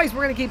this noise,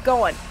 we're going to keep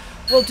going.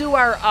 We'll do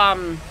our,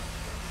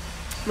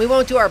 we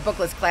won't do our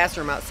bookless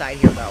classroom outside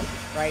here though,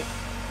 right?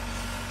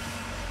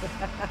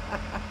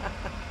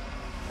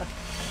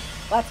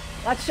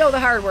 Let's show the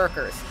hard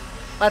workers.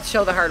 Let's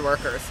show the hard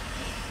workers.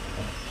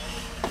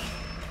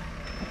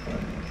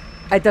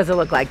 It doesn't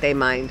look like they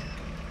mind.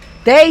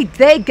 They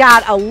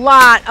got a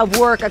lot of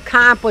work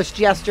accomplished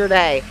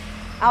yesterday.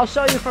 I'll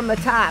show you from the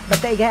top,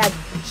 but they had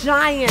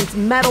giant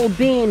metal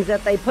beams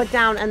that they put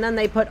down, and then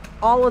they put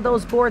all of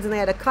those boards, and they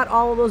had to cut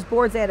all of those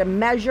boards. They had to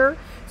measure.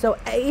 So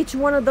each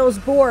one of those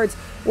boards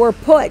were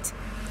put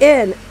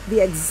in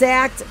the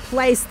exact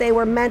place they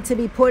were meant to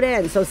be put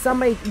in. So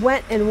somebody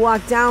went and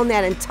walked down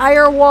that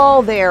entire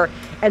wall there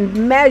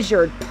and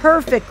measured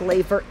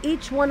perfectly for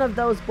each one of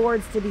those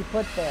boards to be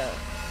put there.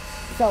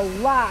 So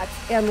lots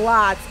and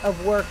lots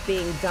of work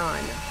being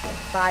done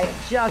by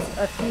just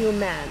a few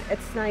men.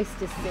 It's nice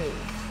to see.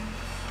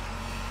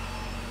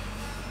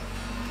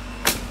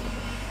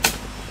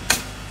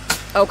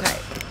 Okay.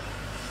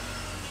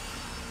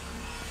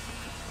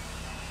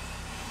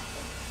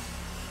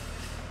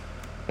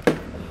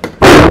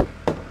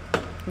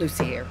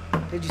 Lucy hair.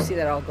 Did you see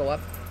that all go up?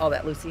 All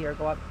that Lucy hair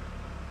go up?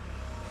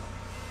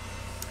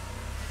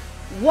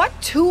 What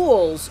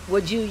tools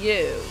would you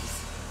use?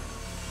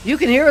 You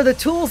can hear the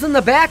tools in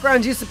the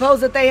background. Do you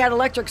suppose that they had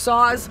electric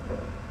saws?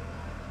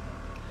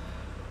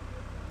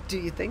 Do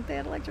you think they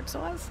had electric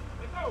saws?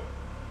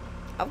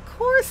 Of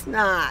course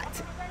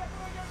not.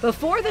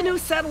 Before the new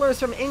settlers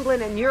from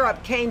England and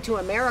Europe came to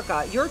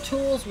America, your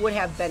tools would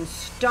have been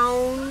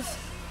stones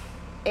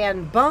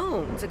and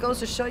bones. It goes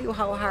to show you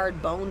how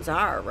hard bones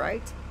are,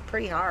 right?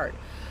 Pretty hard.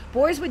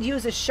 Boys would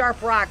use a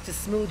sharp rock to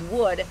smooth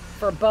wood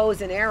for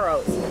bows and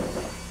arrows.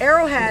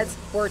 Arrowheads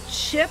were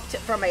chipped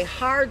from a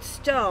hard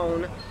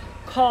stone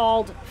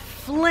called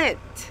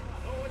flint,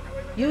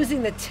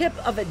 using the tip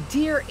of a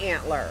deer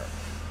antler.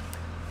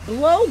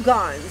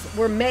 Blowguns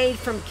were made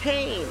from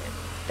cane.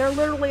 They're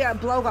literally a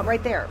blowgun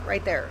right there,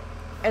 right there.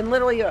 And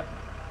literally,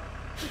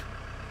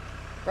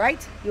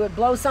 right? You would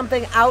blow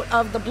something out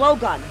of the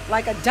blowgun,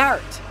 like a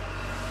dart,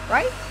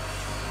 right?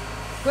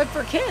 Good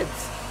for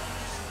kids.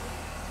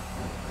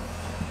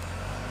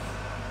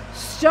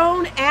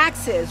 Stone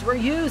axes were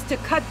used to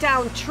cut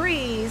down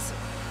trees.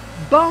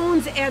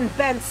 Bones and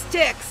bent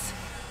sticks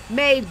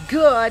made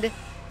good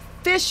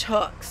fish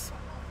hooks.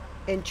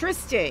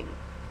 Interesting.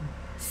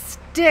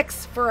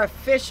 Sticks for a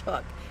fish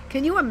hook.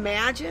 Can you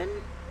imagine?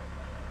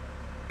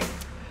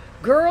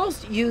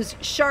 Girls used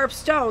sharp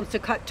stones to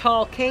cut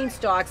tall cane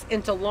stalks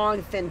into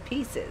long, thin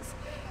pieces.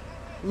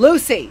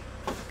 Lucy.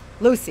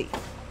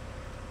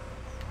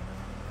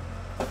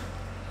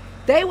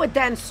 They would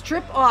then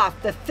strip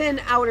off the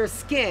thin outer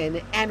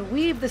skin and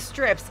weave the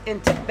strips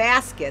into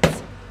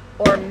baskets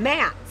or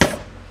mats.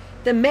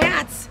 The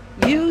mats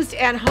used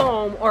at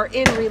home or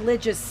in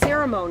religious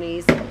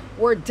ceremonies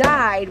were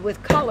dyed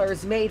with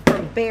colors made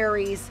from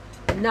berries,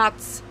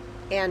 nuts,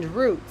 and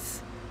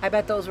roots. I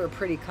bet those were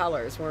pretty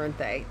colors, weren't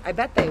they? I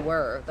bet they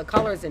were. The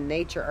colors in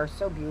nature are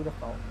so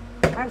beautiful.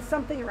 I have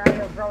something around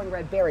here growing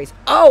red berries.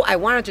 Oh, I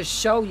wanted to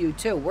show you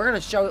too. We're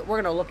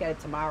gonna look at it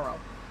tomorrow.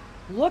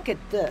 Look at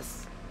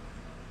this.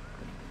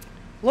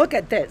 Look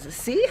at this.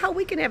 See how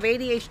we can have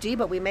ADHD,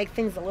 but we make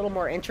things a little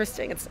more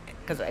interesting? It's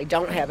because I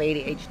don't have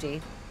ADHD.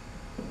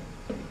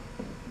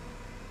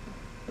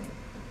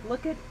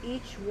 Look at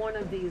each one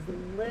of these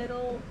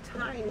little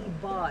tiny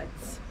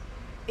buds.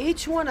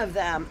 Each one of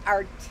them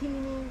are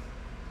teeny,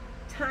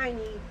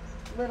 tiny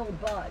little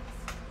buds.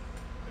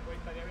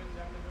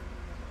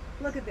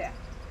 Look at that.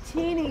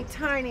 Teeny,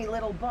 tiny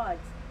little buds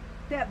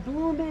that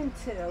bloom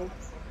into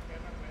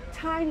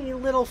tiny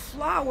little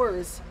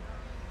flowers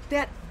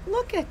that,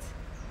 look at,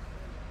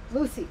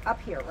 Lucy, up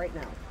here right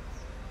now.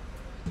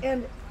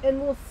 And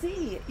we'll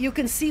see. You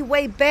can see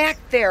way back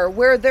there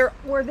where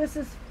this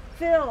is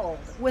filled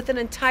with an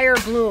entire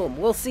bloom.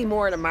 We'll see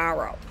more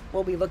tomorrow.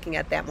 We'll be looking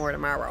at that more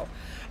tomorrow.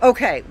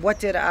 Okay, why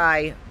did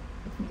I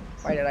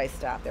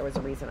stop? There was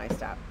a reason I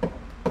stopped.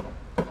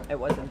 It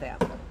wasn't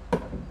that.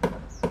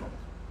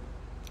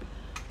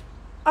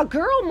 A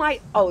girl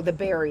might, oh, the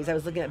berries. I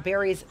was looking at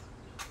berries,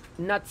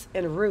 nuts,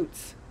 and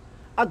roots.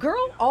 A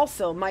girl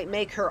also might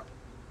make her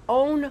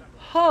own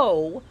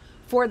hoe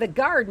for the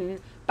garden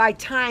by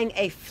tying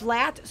a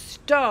flat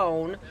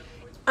stone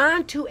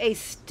onto a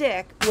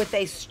stick with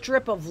a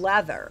strip of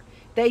leather.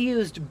 They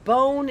used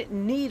bone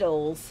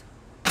needles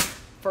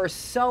for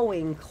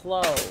sewing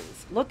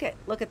clothes. Look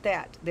at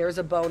that. There's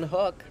a bone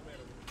hook.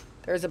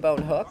 There's a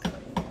bone hook.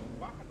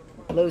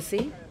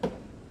 Lucy.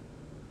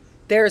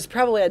 There's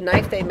probably a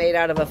knife they made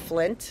out of a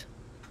flint.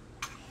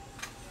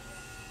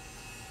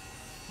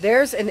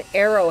 There's an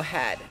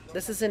arrowhead.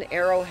 This is an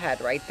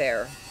arrowhead right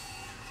there.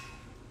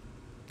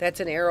 That's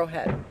an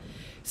arrowhead.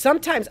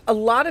 Sometimes, a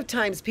lot of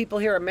times, people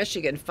here in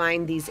Michigan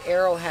find these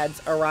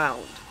arrowheads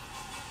around.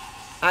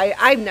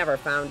 I've never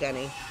found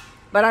any,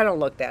 but I don't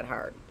look that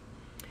hard.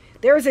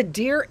 There's a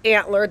deer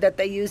antler that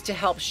they use to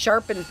help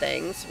sharpen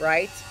things,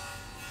 right?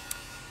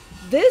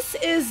 This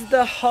is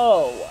the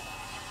hoe.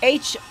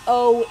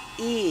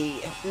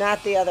 H-O-E,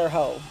 not the other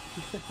hoe.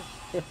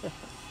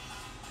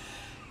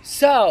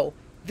 So,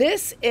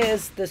 this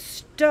is the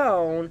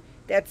stone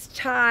that's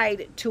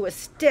tied to a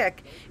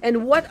stick,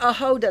 and what a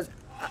hoe does...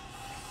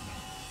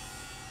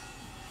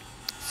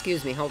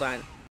 Excuse me, hold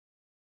on.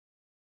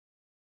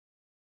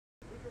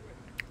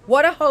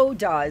 What a hoe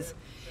does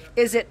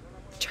is it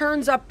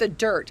turns up the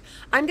dirt.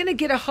 I'm going to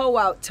get a hoe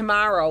out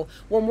tomorrow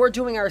when we're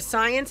doing our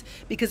science,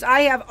 because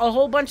I have a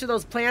whole bunch of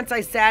those plants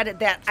I said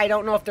that I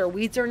don't know if they're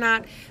weeds or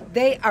not.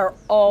 They are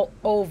all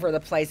over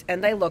the place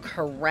and they look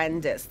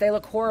horrendous. They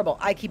look horrible.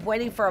 I keep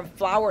waiting for a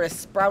flower to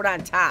sprout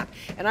on top,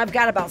 and I've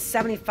got about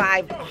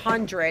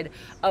 7,500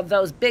 of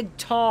those big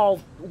tall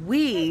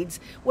weeds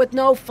with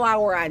no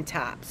flower on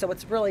top. So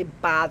it's really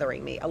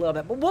bothering me a little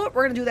bit, but we're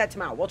going to do that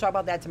tomorrow. We'll talk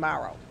about that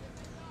tomorrow.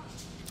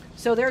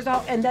 So there's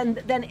all, and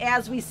then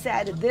as we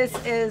said, this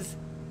is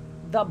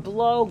the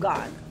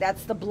blowgun.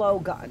 That's the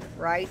blowgun,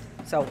 right?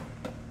 So,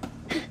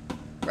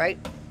 right?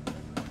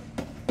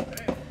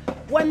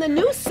 When the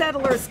new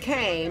settlers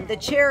came, the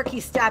Cherokee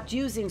stopped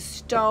using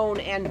stone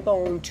and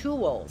bone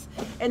tools.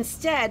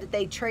 Instead,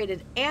 they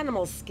traded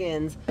animal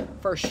skins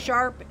for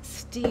sharp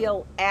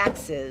steel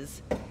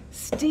axes,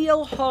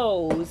 steel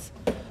hoes,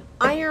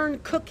 iron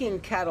cooking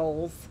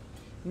kettles,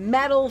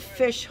 metal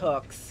fish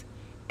hooks,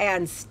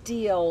 and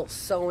steel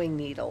sewing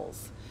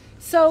needles.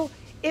 So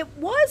it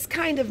was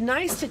kind of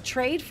nice to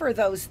trade for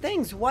those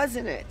things,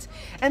 wasn't it?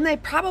 And they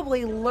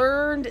probably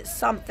learned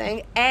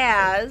something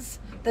as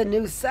the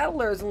new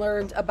settlers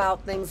learned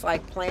about things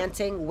like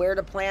planting, where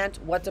to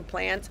plant, what to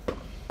plant,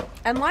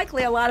 and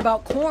likely a lot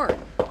about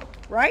corn,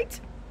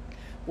 right?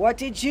 What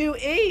did you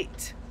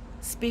eat?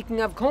 Speaking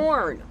of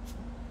corn,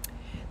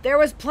 there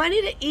was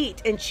plenty to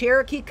eat in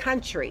Cherokee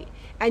country,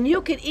 and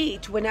you could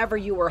eat whenever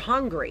you were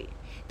hungry.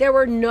 There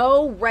were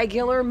no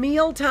regular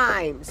meal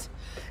times.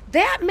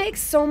 That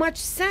makes so much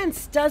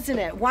sense, doesn't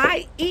it?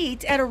 Why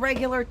eat at a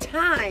regular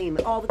time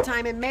all the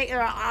time and make,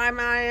 I'm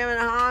not even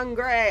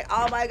hungry.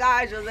 Oh my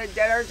gosh, it's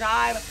dinner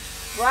time.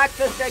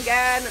 Breakfast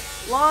again.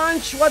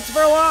 Lunch, what's for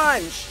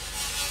lunch?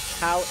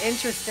 How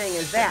interesting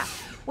is that?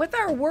 With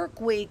our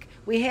work week,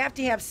 we have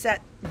to have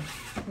set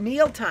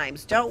meal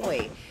times, don't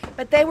we?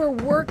 But they were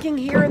working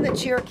here in the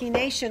Cherokee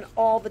Nation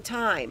all the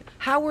time.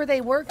 How were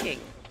they working?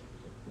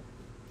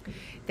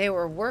 They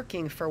were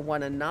working for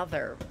one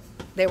another.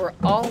 They were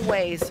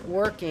always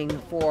working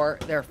for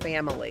their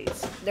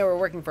families. They were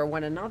working for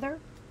one another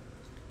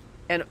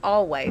and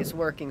always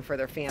working for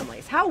their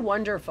families. How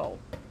wonderful.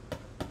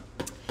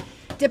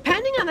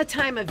 Depending on the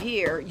time of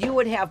year, you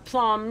would have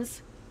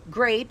plums,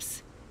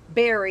 grapes,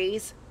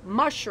 berries,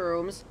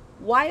 mushrooms,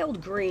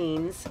 wild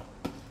greens,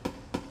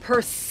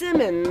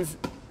 persimmons,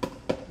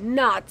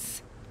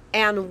 nuts,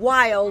 and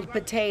wild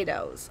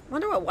potatoes. I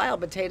wonder what wild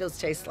potatoes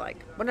taste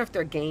like. I wonder if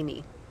they're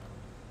gamey.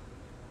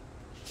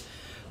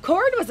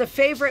 Corn was a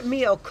favorite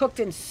meal cooked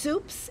in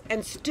soups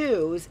and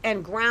stews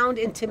and ground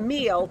into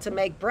meal to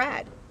make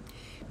bread.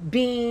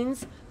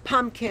 Beans,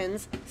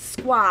 pumpkins,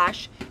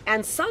 squash,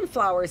 and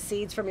sunflower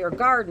seeds from your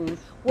garden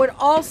would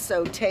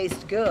also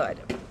taste good.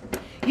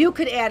 You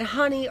could add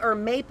honey or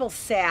maple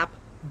sap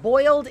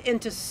boiled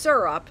into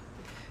syrup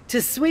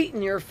to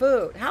sweeten your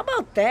food. How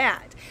about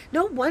that?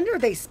 No wonder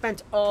they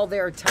spent all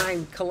their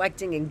time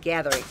collecting and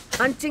gathering,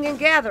 hunting and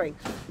gathering.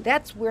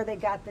 That's where they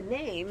got the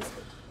names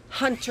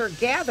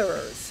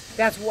hunter-gatherers.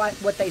 That's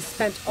what they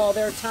spent all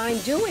their time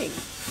doing,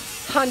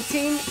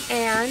 hunting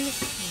and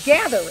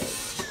gathering.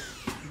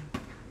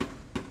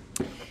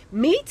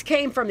 Meat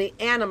came from the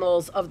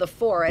animals of the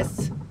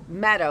forests,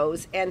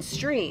 meadows, and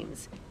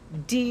streams.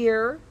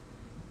 Deer,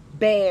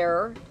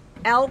 bear,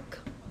 elk,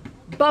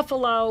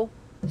 buffalo,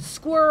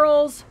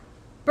 squirrels,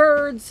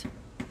 birds,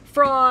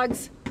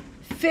 frogs,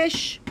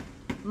 fish,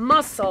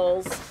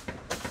 mussels,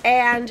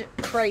 and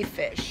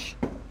crayfish.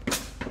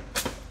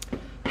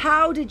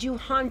 How did you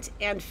hunt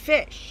and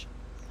fish?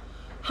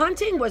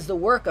 Hunting was the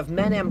work of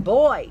men and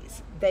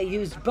boys. They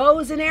used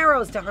bows and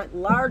arrows to hunt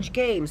large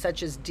game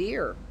such as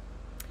deer.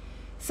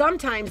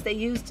 Sometimes they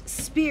used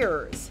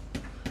spears.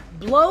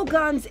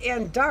 Blowguns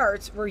and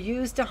darts were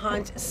used to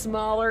hunt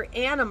smaller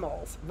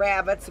animals,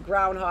 rabbits,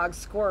 groundhogs,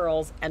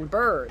 squirrels, and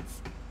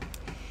birds.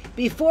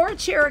 Before a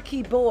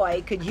Cherokee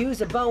boy could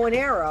use a bow and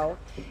arrow,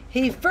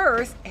 he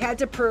first had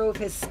to prove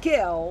his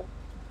skill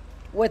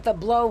with a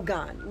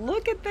blowgun.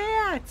 Look at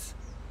that.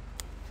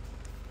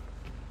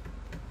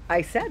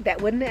 I said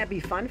that, wouldn't that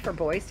be fun for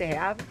boys to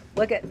have?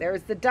 Look at,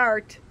 there's the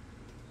dart.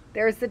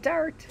 There's the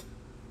dart.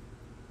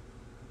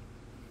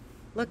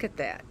 Look at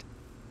that.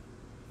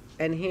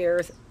 And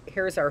here's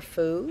our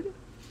food,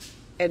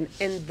 and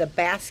in the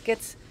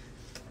baskets,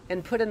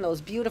 and put in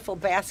those beautiful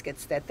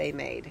baskets that they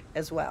made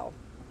as well.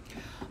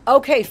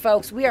 Okay,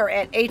 folks, we are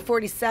at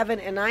 8:47,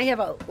 and I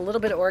have a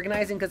little bit of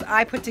organizing because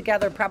I put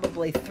together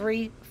probably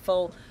 3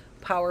 full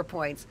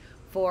PowerPoints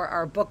for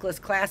our Bookless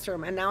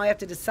classroom, and now I have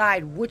to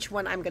decide which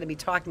one I'm going to be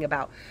talking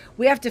about.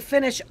 We have to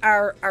finish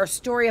our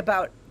story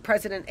about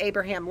President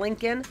Abraham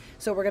Lincoln,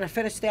 so we're going to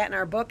finish that in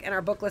our book, in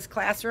our Bookless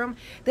classroom.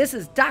 This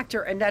is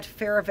Dr. Annette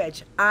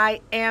Feravich.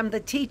 I am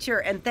the teacher,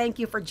 and thank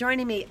you for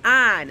joining me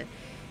on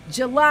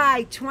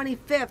July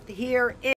 25th here in